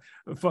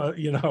 but.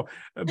 And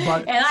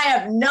I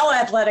have no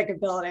athletic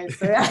ability.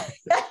 So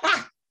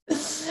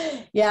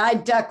yeah, I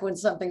duck when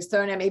something's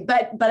thrown at me,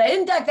 but I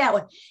didn't duck that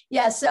one.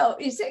 Yeah. So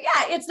you say,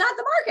 it's not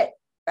the market,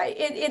 right?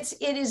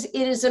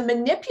 It is a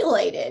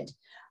manipulated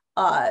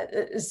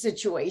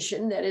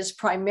situation that is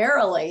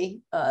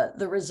primarily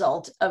the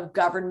result of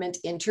government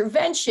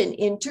intervention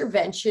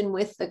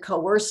with the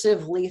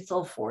coercive,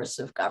 lethal force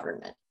of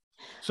government.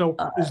 So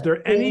is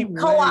there any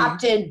way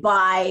co-opted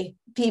by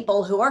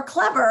people who are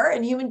clever,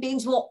 and human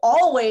beings will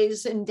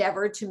always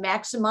endeavor to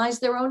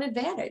maximize their own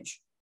advantage?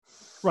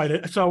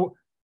 Right. So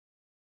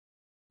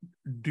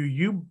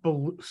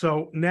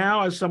so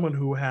now, as someone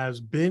who has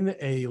been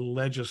a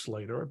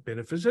legislator, been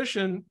a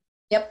physician,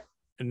 yep,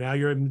 and now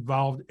you're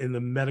involved in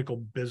the medical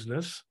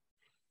business.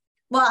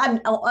 Well, I'm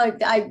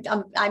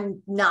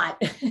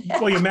not.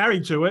 Well, you're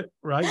married to it,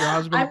 right? Your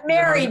husband. I'm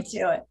married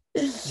to it.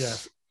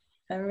 Yes.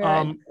 I'm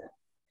married.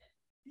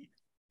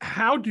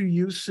 How do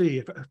you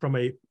see, from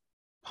a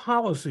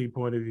policy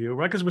point of view,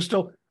 right? Because we're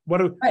still.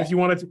 Right. If you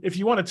want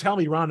to tell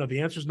me, Rhonda,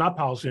 the answer is not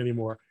policy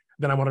anymore,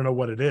 then I want to know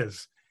what it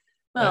is.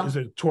 Well, is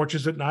it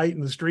torches at night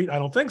in the street? I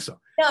don't think so.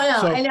 No,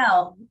 I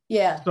know.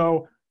 Yeah.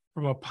 So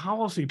from a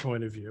policy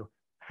point of view,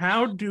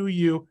 how do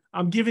you,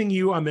 I'm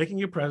making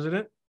you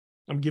president.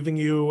 I'm giving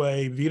you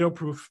a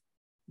veto-proof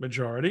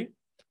majority.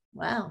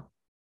 Wow.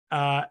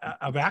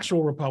 Of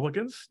actual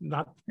Republicans,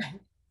 not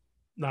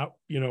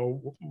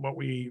what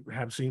we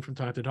have seen from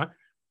time to time.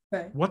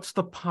 Right. What's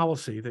the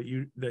policy that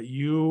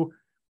you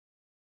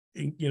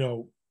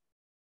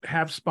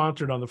have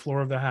sponsored on the floor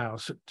of the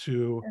House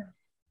to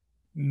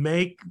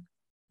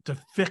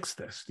fix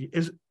this,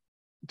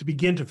 to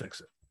begin to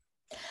fix it?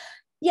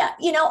 Yeah,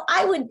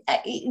 I would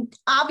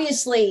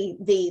obviously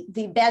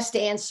the best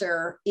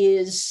answer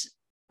is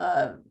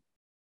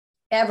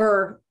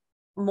ever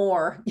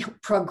more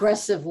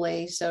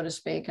progressively, so to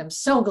speak. I'm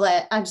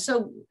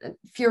so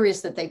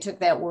furious that they took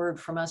that word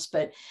from us,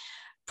 but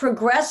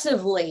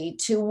progressively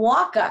to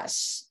walk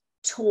us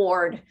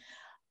toward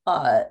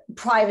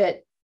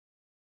private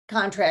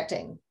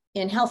contracting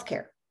in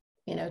healthcare,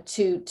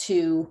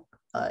 to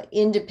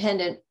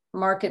independent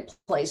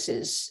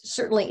marketplaces,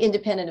 certainly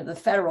independent of the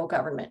federal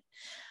government.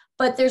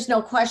 But there's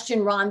no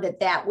question, Ron,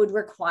 that would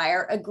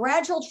require a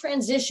gradual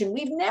transition.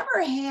 We've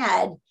never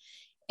had,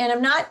 and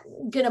I'm not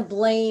going to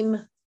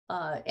blame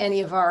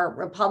any of our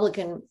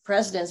Republican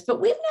presidents, but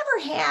we've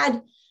never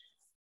had,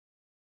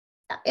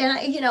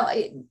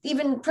 and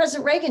even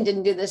President Reagan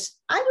didn't do this.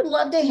 I would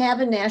love to have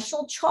a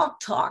national chalk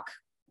talk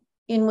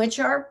in which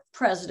our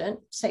president,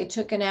 say,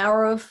 took an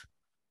hour of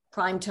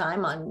prime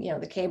time on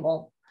the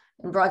cable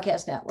and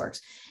broadcast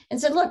networks and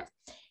said, look,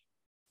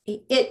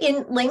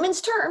 in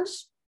layman's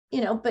terms,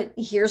 but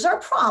here's our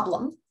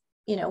problem.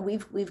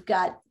 We've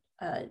got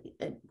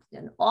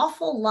an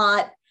awful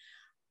lot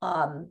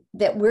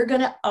that we're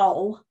going to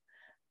owe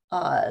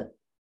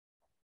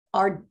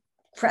our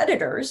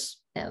creditors.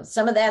 And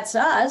some of that's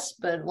us,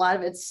 but a lot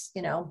of it's,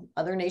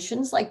 other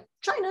nations like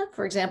China,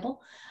 for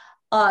example.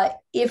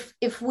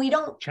 If we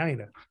don't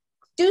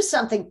do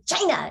something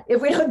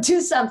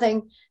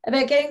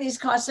about getting these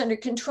costs under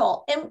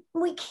control, and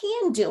we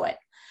can do it.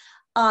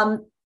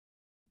 And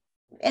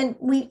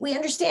we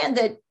understand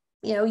that,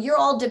 you're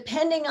all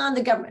depending on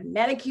the government.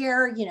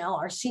 Medicare,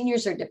 our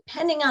seniors are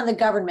depending on the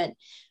government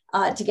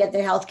to get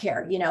their health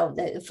care.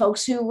 The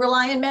folks who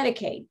rely on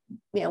Medicaid,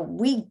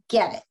 we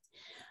get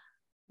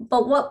it.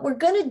 But what we're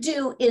going to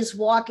do is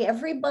walk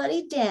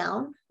everybody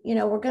down.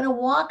 We're going to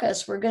walk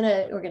us. We're going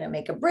to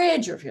make a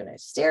bridge, or if you're in a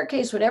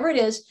staircase, whatever it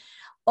is,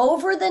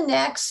 over the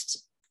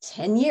next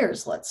 10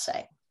 years, let's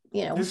say.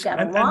 We've got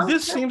and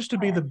this seems to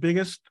be the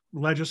biggest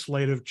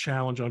legislative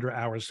challenge under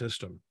our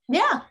system.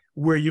 Yeah.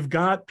 Where you've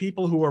got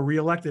people who are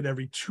reelected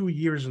every 2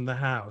 years in the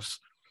House,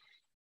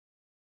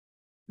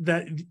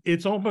 that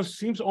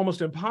seems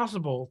almost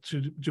impossible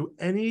to do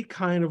any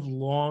kind of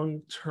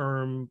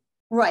long-term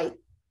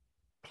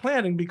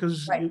planning,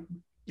 because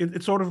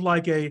it's sort of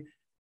like a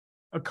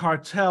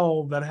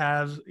cartel that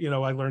has,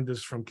 I learned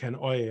this from Ken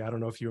Oye. I don't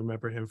know if you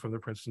remember him from the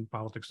Princeton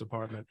Politics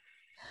Department.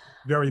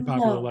 Very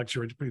popular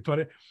lecturer.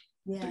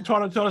 He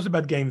taught us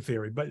about game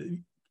theory. But,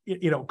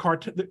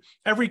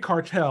 every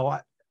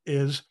cartel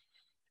is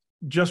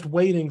just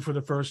waiting for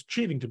the first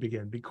cheating to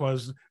begin,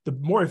 because the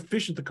more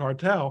efficient the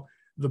cartel,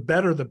 the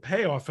better the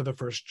payoff for the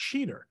first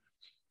cheater.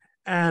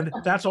 And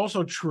that's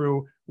also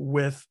true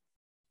with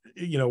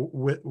an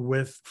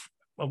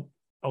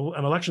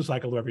election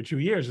cycle every 2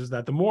 years, is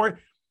that the more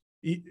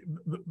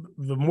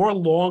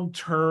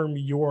long-term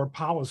your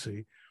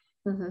policy,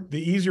 the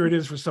easier it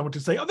is for someone to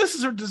say, oh, this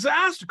is a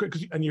disaster.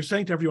 And you're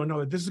saying to everyone,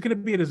 no, this is going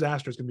to be a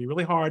disaster. It's going to be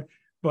really hard.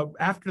 But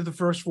after the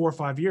first 4 or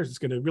 5 years, it's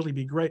going to really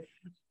be great.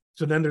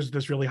 So then there's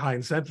this really high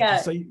incentive to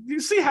say, you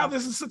see how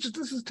this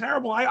is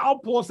terrible. I'll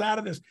pull us out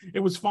of this.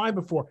 It was fine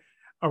before.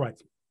 All right.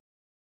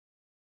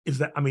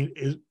 Is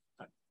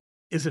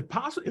it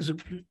possible?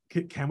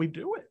 Can we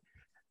do it?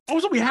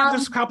 Also, we have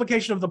this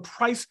complication of the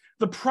price.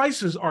 The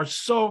prices are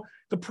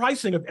the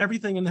pricing of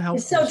everything in the health.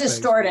 It's so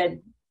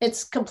distorted.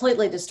 It's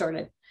completely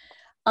distorted.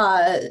 There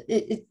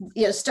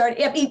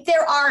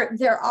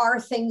are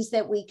things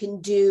that we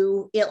can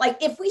do.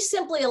 Like if we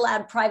simply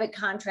allowed private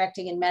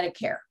contracting in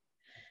Medicare,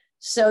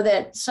 so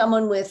that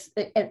someone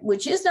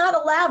which is not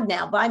allowed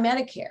now by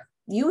Medicare,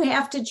 you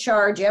have to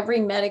charge every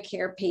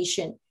Medicare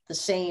patient the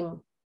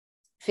same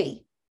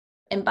fee.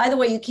 And by the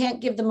way, you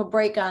can't give them a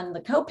break on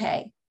the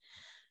copay,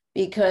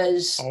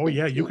 because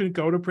you can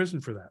go to prison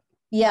for that.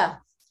 Yeah,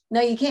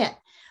 no, you can't.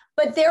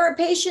 But there are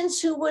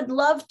patients who would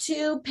love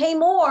to pay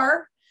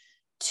more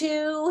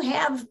to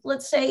have,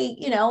 let's say,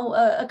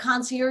 a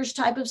concierge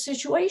type of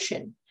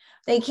situation.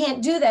 They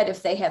can't do that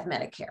if they have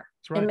Medicare.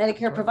 And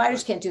Medicare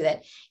providers can't do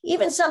that.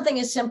 Even something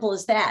as simple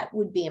as that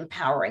would be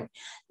empowering.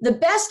 The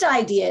best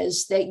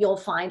ideas that you'll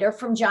find are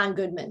from John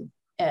Goodman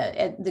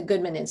at the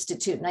Goodman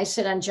Institute. And I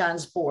sit on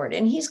John's board.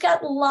 And he's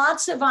got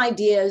lots of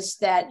ideas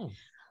that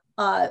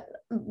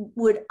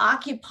would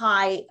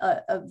occupy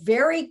a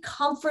very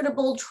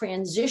comfortable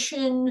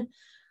transition,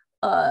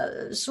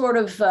 a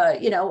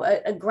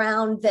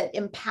ground that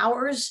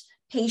empowers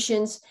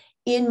patients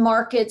in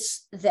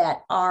markets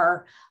that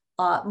are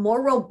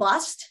more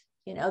robust,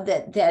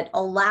 that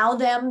allow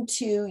them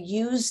to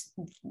use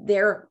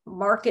their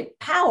market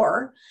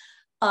power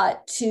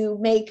to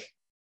make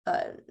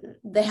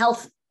the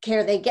health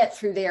care they get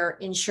through their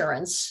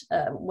insurance,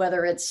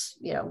 whether it's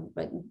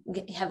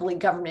heavily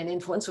government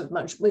influence,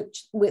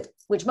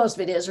 which most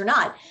of it is or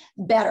not,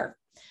 better.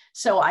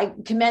 So I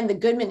commend the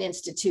Goodman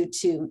Institute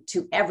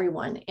to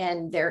everyone,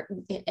 and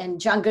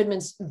John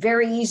Goodman's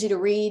very easy to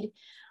read.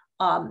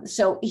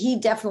 So he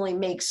definitely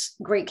makes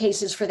great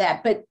cases for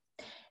that. But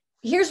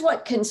here's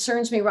what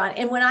concerns me, Ron.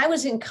 And when I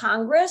was in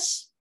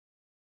Congress,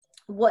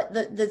 what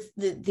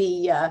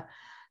the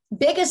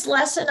biggest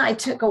lesson I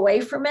took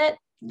away from it,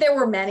 there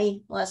were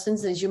many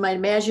lessons, as you might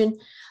imagine,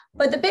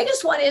 but the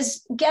biggest one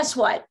is, guess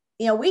what?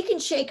 We can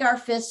shake our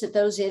fists at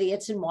those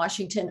idiots in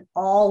Washington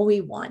all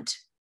we want.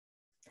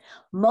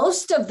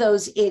 Most of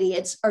those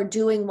idiots are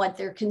doing what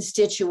their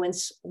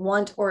constituents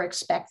want or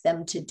expect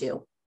them to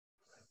do.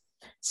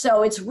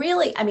 So it's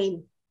really,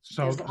 and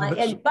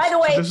by the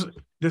way,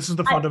 this is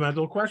the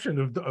fundamental question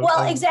of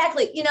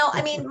exactly.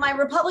 My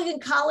Republican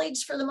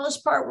colleagues, for the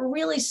most part, were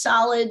really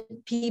solid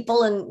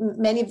people, and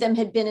many of them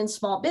had been in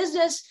small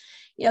business.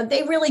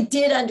 They really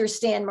did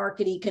understand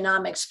market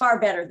economics far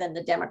better than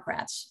the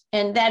Democrats.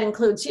 And that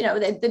includes,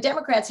 the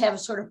Democrats have a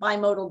sort of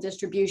bimodal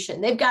distribution.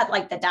 They've got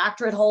like the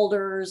doctorate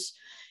holders,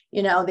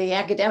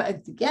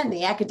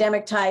 the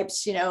academic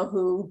types,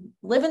 who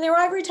live in their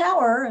ivory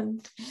tower.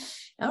 And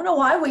I don't know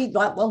why we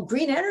thought, well,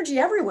 green energy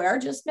everywhere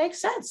just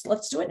makes sense.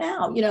 Let's do it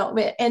now,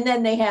 and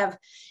then they have,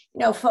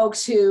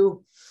 folks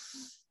who,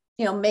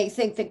 may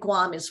think that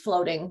Guam is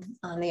floating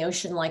on the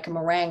ocean like a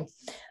meringue.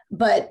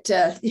 But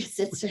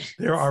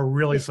there are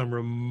really some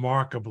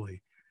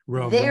remarkably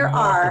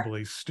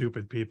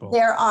stupid people.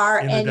 There are,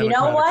 and you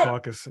know what?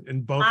 Caucus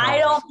in both I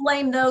don't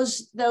blame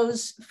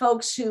those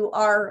folks who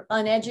are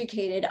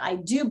uneducated. I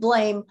do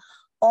blame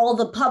all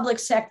the public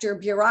sector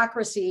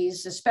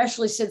bureaucracies,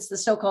 especially since the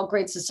so-called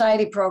Great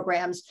Society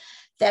programs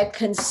that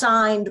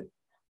consigned,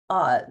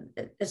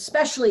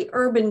 especially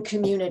urban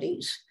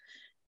communities,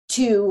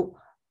 to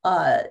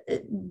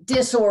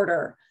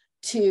disorder,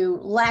 to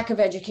lack of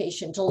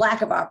education, to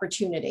lack of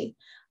opportunity,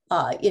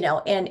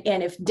 and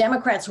if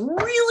Democrats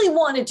really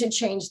wanted to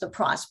change the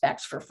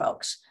prospects for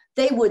folks,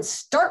 they would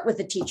start with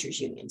the teachers'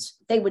 unions.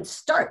 They would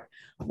start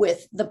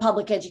with the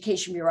public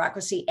education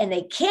bureaucracy, and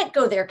they can't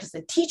go there because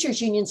the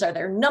teachers' unions are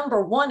their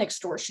number one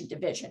extortion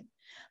division.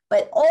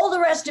 But all the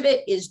rest of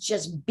it is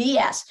just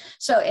BS.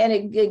 So,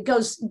 and it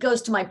goes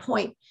to my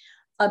point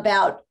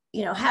about,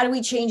 how do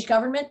we change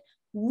government?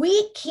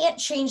 We can't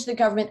change the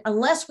government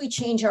unless we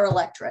change our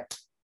electorate,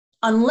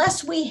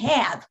 unless we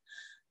have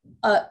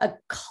a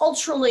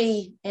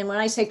culturally, and when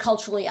I say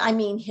culturally, I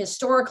mean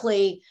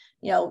historically,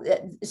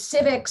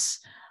 civics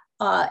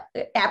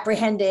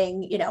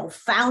apprehending,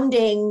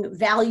 founding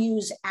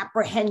values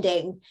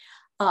apprehending,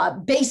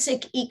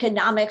 basic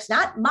economics,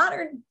 not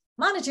modern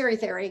monetary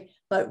theory,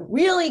 but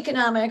real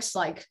economics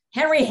like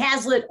Henry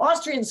Hazlitt,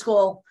 Austrian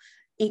school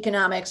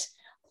economics.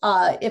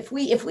 If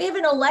we have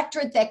an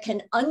electorate that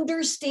can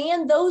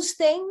understand those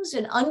things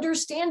and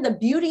understand the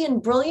beauty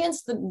and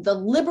brilliance, the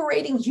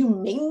liberating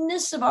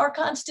humaneness of our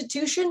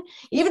Constitution,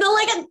 even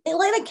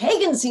Elena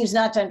Kagan seems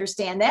not to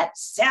understand that,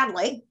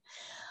 sadly.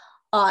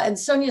 And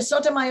Sonia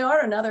Sotomayor,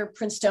 another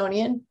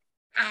Princetonian.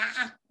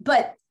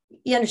 But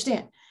you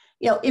understand,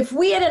 if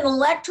we had an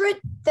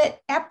electorate that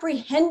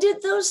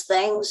apprehended those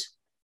things,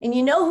 and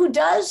who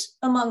does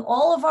among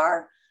all of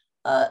our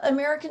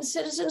American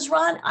citizens,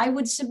 Ron, I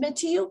would submit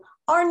to you,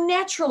 are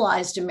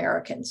naturalized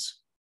Americans.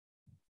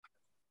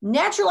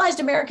 Naturalized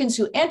Americans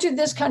who entered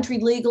this country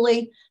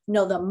legally,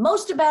 know the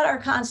most about our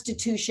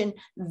Constitution,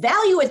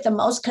 value it the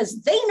most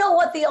because they know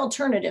what the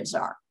alternatives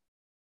are.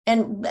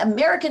 And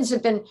Americans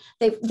have been,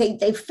 they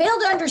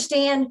failed to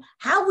understand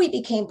how we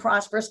became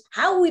prosperous,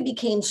 how we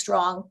became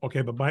strong.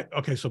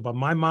 But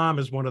my mom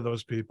is one of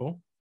those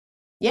people.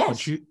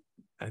 Yes.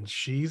 And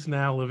she's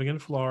now living in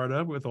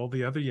Florida with all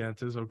the other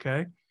Yentas,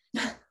 okay?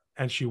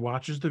 And she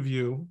watches The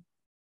View.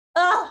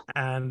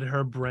 And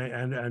her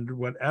brain and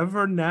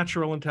whatever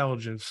natural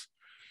intelligence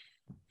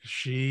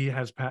she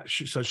has,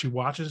 so she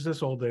watches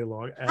this all day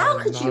long. And how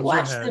could you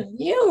watch The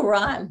View,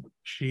 Ron?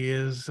 She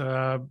is,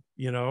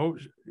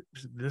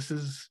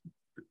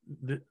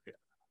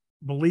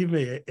 believe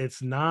me,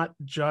 it's not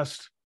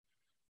just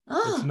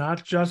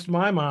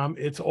my mom;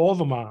 it's all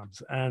the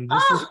moms, and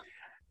this is,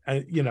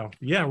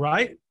 yeah,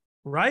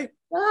 right.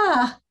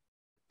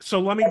 So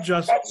let me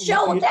just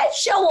that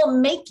show will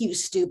make you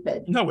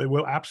stupid. No, it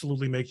will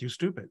absolutely make you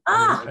stupid.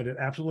 And it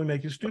absolutely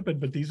make you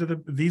stupid. But this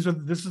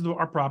is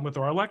our problem with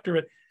our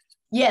electorate.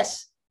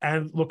 Yes.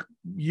 And look,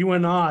 you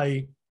and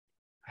I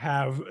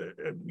have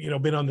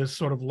been on this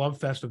sort of love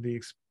fest of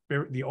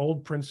the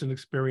old Princeton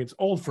experience.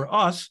 Old for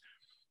us,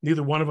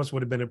 neither one of us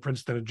would have been at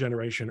Princeton a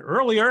generation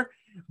earlier,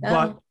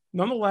 but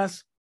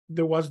nonetheless,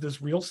 there was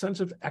this real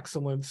sense of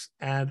excellence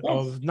and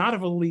of not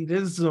of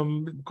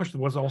elitism. Of course, there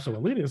was also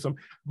elitism,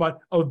 but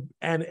of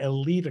an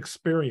elite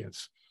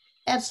experience.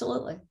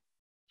 Absolutely.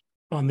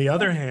 On the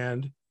other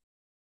hand,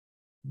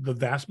 the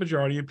vast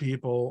majority of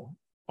people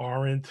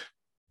aren't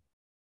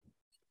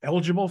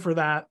eligible for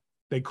that.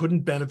 They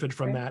couldn't benefit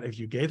from that if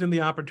you gave them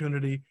the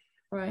opportunity.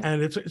 Right.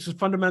 And it's a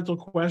fundamental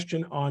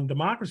question on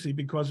democracy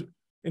because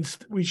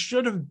we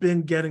should have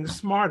been getting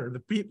smarter.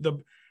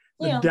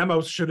 The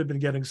demos should have been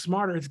getting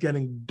smarter. It's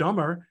getting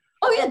dumber.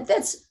 Oh,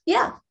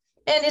 yeah,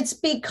 And it's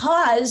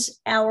because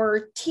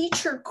our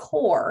teacher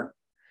corps,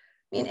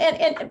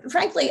 and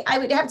frankly, I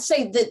would have to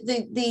say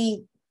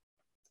that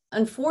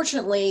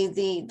unfortunately,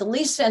 the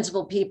least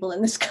sensible people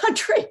in this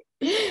country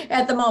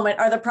at the moment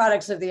are the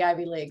products of the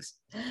Ivy Leagues.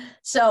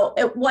 So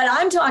what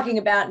I'm talking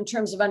about in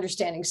terms of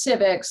understanding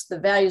civics, the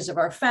values of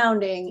our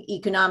founding,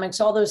 economics,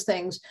 all those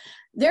things,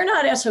 they're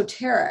not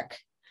esoteric.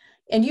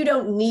 And you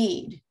don't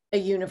need a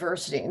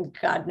university, and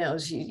God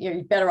knows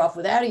you're better off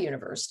without a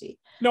university.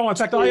 No, in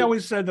fact, I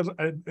always said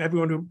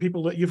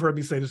that you've heard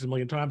me say this a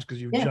million times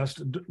because you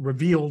just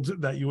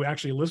revealed that you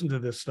actually listened to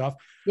this stuff.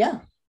 Yeah.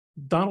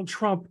 Donald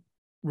Trump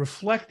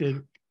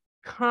reflected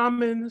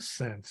common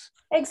sense.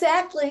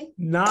 Exactly.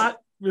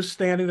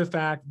 Notwithstanding the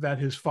fact that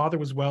his father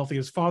was wealthy,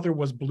 his father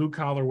was blue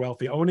collar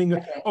wealthy, owning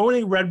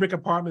red brick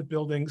apartment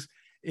buildings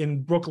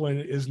in Brooklyn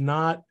is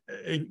not,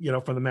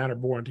 from the manner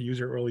born, to use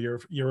your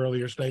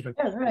earlier statement.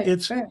 Yeah, right,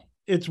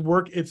 it's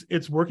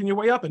working your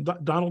way up. And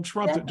Donald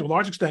Trump, to a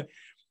large extent,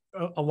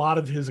 a lot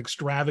of his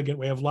extravagant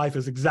way of life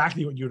is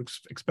exactly what you'd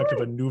expect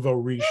of a nouveau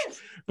riche.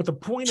 Yes. But the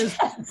point is,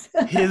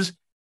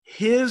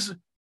 his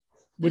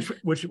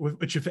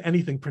which if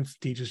anything, Princeton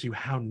teaches you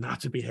how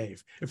not to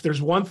behave. If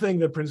there's one thing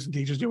that Princeton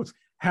teaches you, it's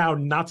how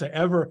not to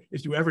ever,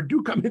 if you ever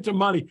do come into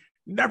money,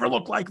 never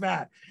look like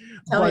that.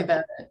 Tell me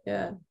about it.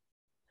 Yeah.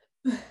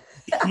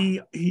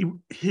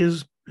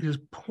 His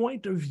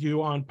point of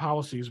view on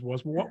policies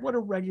was, what would a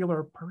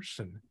regular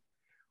person,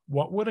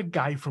 what would a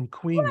guy from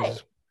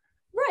Queens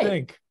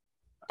think?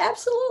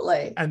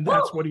 Absolutely. And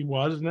that's what he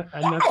was, and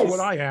that's what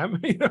I am.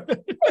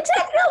 Exactly.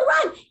 No,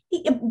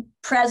 Ron.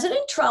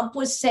 President Trump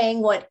was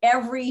saying what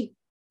every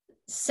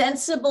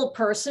sensible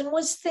person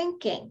was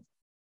thinking.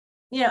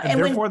 And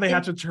therefore they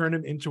had to turn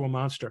him into a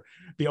monster.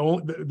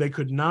 They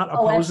could not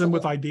oppose him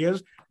with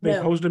ideas. They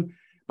opposed him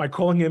by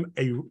calling him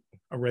a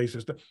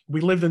racist.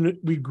 You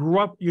didn't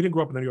grow up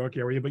in the New York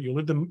area, but you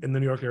lived in the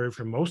New York area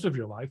for most of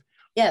your life.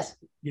 Yes.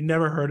 You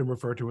never heard him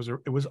referred to as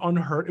it was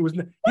unheard. It was he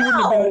wouldn't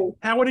have No.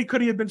 been.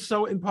 Could he have been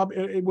so in public?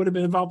 It would have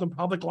been involved in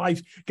public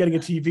life, getting a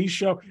TV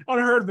show.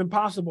 Unheard of,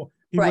 impossible.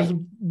 He Right. was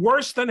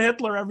worse than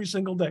Hitler every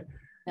single day.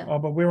 Yeah.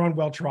 But we're on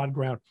well-trod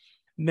ground.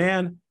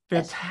 Nan,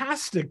 Yes.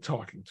 fantastic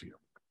talking to you.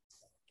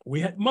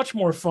 We had much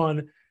more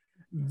fun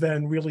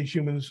than really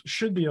humans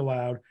should be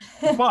allowed,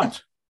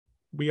 but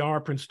we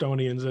are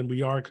Princetonians and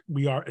we are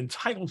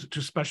entitled to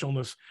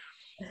specialness.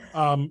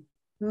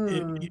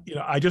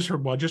 I just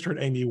heard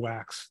Amy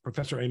Wax,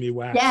 Professor Amy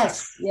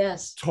Wax.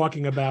 Yes.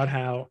 Talking about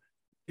how,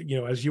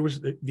 as you were,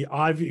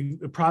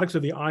 the products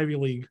of the Ivy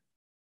League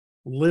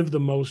live the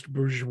most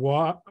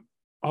bourgeois,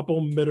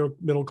 upper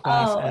middle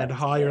class and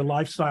higher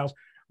lifestyles.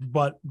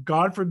 But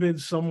God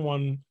forbid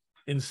someone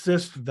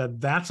insists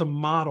that that's a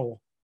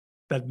model,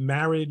 that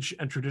marriage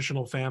and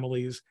traditional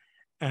families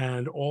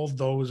and all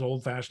those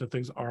old-fashioned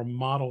things are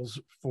models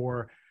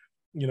for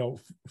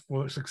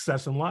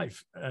success in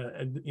life.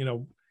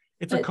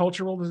 It's a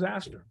cultural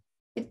disaster.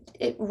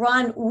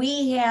 Ron,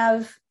 we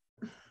have,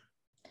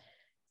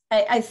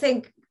 I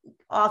think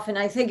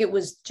it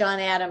was John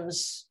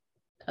Adams,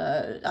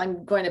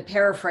 I'm going to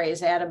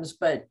paraphrase Adams,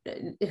 but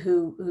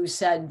who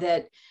said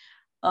that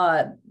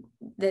a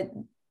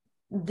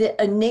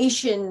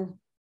nation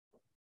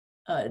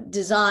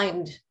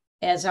designed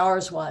as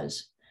ours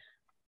was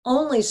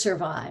only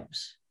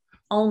survives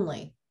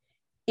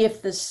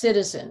if the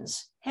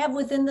citizens have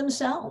within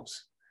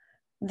themselves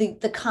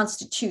the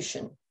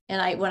Constitution.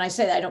 And when I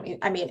say that,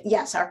 I mean,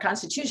 yes, our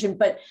Constitution,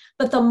 but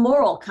the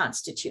moral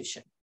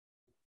Constitution,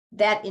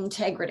 that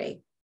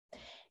integrity.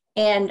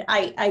 And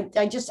I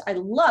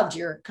loved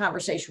your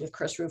conversation with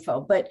Chris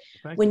Rufo, but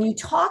when you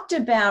talked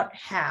about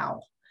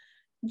how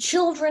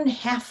children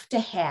have to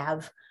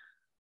have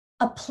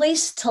a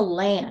place to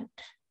land,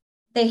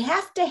 they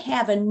have to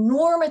have a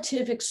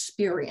normative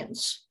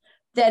experience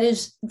that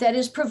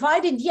is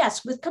provided,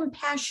 yes, with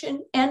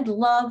compassion and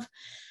love,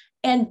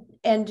 and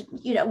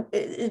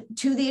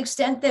to the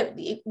extent that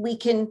we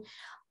can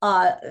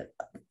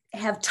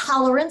have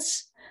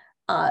tolerance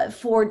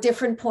for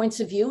different points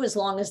of view, as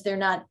long as they're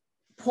not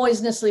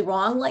poisonously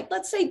wrong. Like,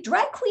 let's say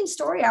drag queen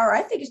story hour,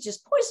 I think it's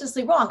just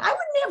poisonously wrong. I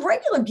wouldn't have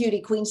regular beauty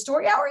queen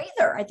story hour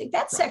either. I think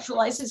that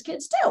sexualizes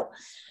kids too.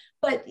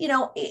 But,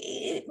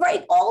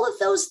 right, all of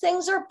those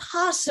things are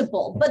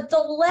possible. But the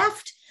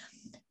left,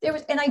 there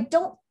was, and I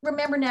don't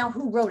remember now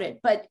who wrote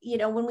it, but,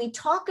 when we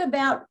talk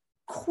about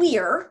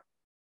queer,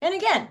 and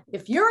again,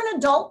 if you're an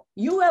adult,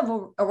 you have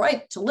a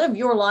right to live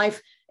your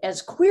life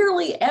as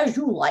queerly as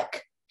you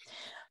like.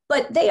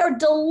 But they are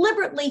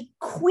deliberately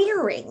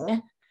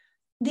queering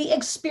the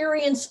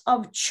experience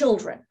of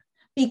children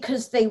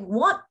because they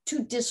want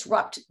to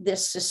disrupt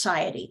this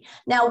society.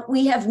 Now,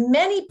 we have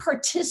many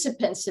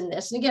participants in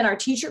this. And again, our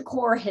teacher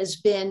corps has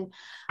been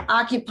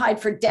occupied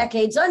for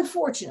decades.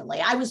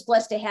 Unfortunately, I was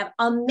blessed to have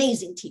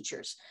amazing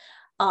teachers,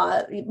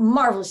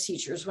 marvelous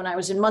teachers when I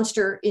was in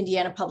Munster,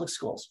 Indiana public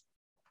schools.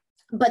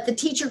 But the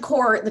teacher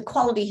corps, the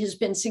quality has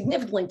been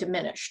significantly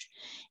diminished.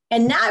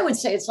 And now I would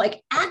say it's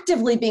like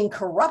actively being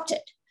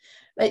corrupted,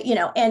 but,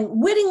 and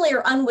wittingly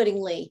or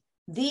unwittingly,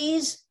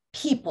 these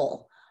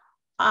people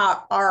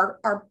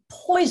are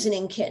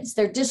poisoning kids.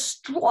 They're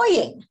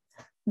destroying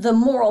the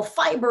moral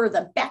fiber,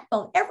 the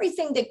backbone,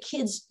 everything that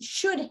kids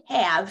should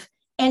have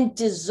and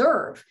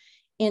deserve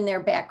in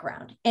their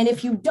background. And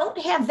if you don't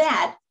have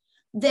that,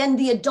 then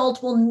the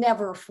adult will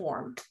never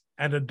form.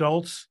 And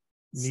adults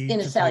need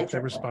to take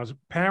their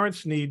responsibility.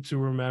 Parents need to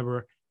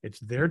remember it's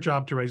their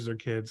job to raise their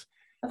kids,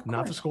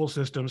 not the school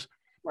systems.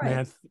 Right.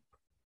 Man,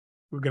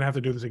 we're going to have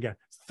to do this again.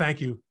 Thank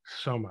you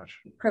so much.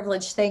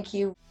 Privilege. Thank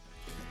you.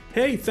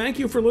 Hey, thank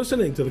you for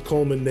listening to the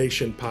Coleman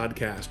Nation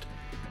podcast.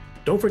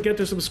 Don't forget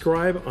to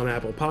subscribe on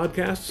Apple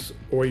Podcasts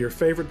or your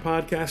favorite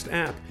podcast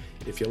app.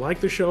 If you like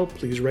the show,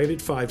 please rate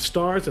it 5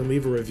 stars and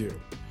leave a review.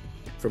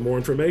 For more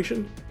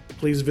information,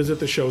 please visit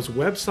the show's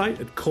website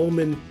at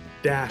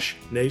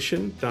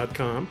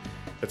coleman-nation.com.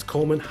 That's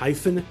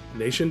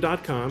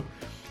coleman-nation.com.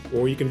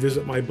 Or you can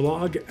visit my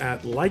blog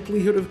at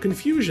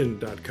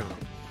likelihoodofconfusion.com.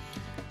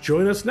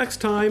 Join us next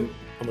time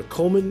on the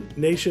Coleman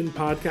Nation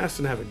podcast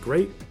and have a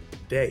great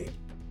day.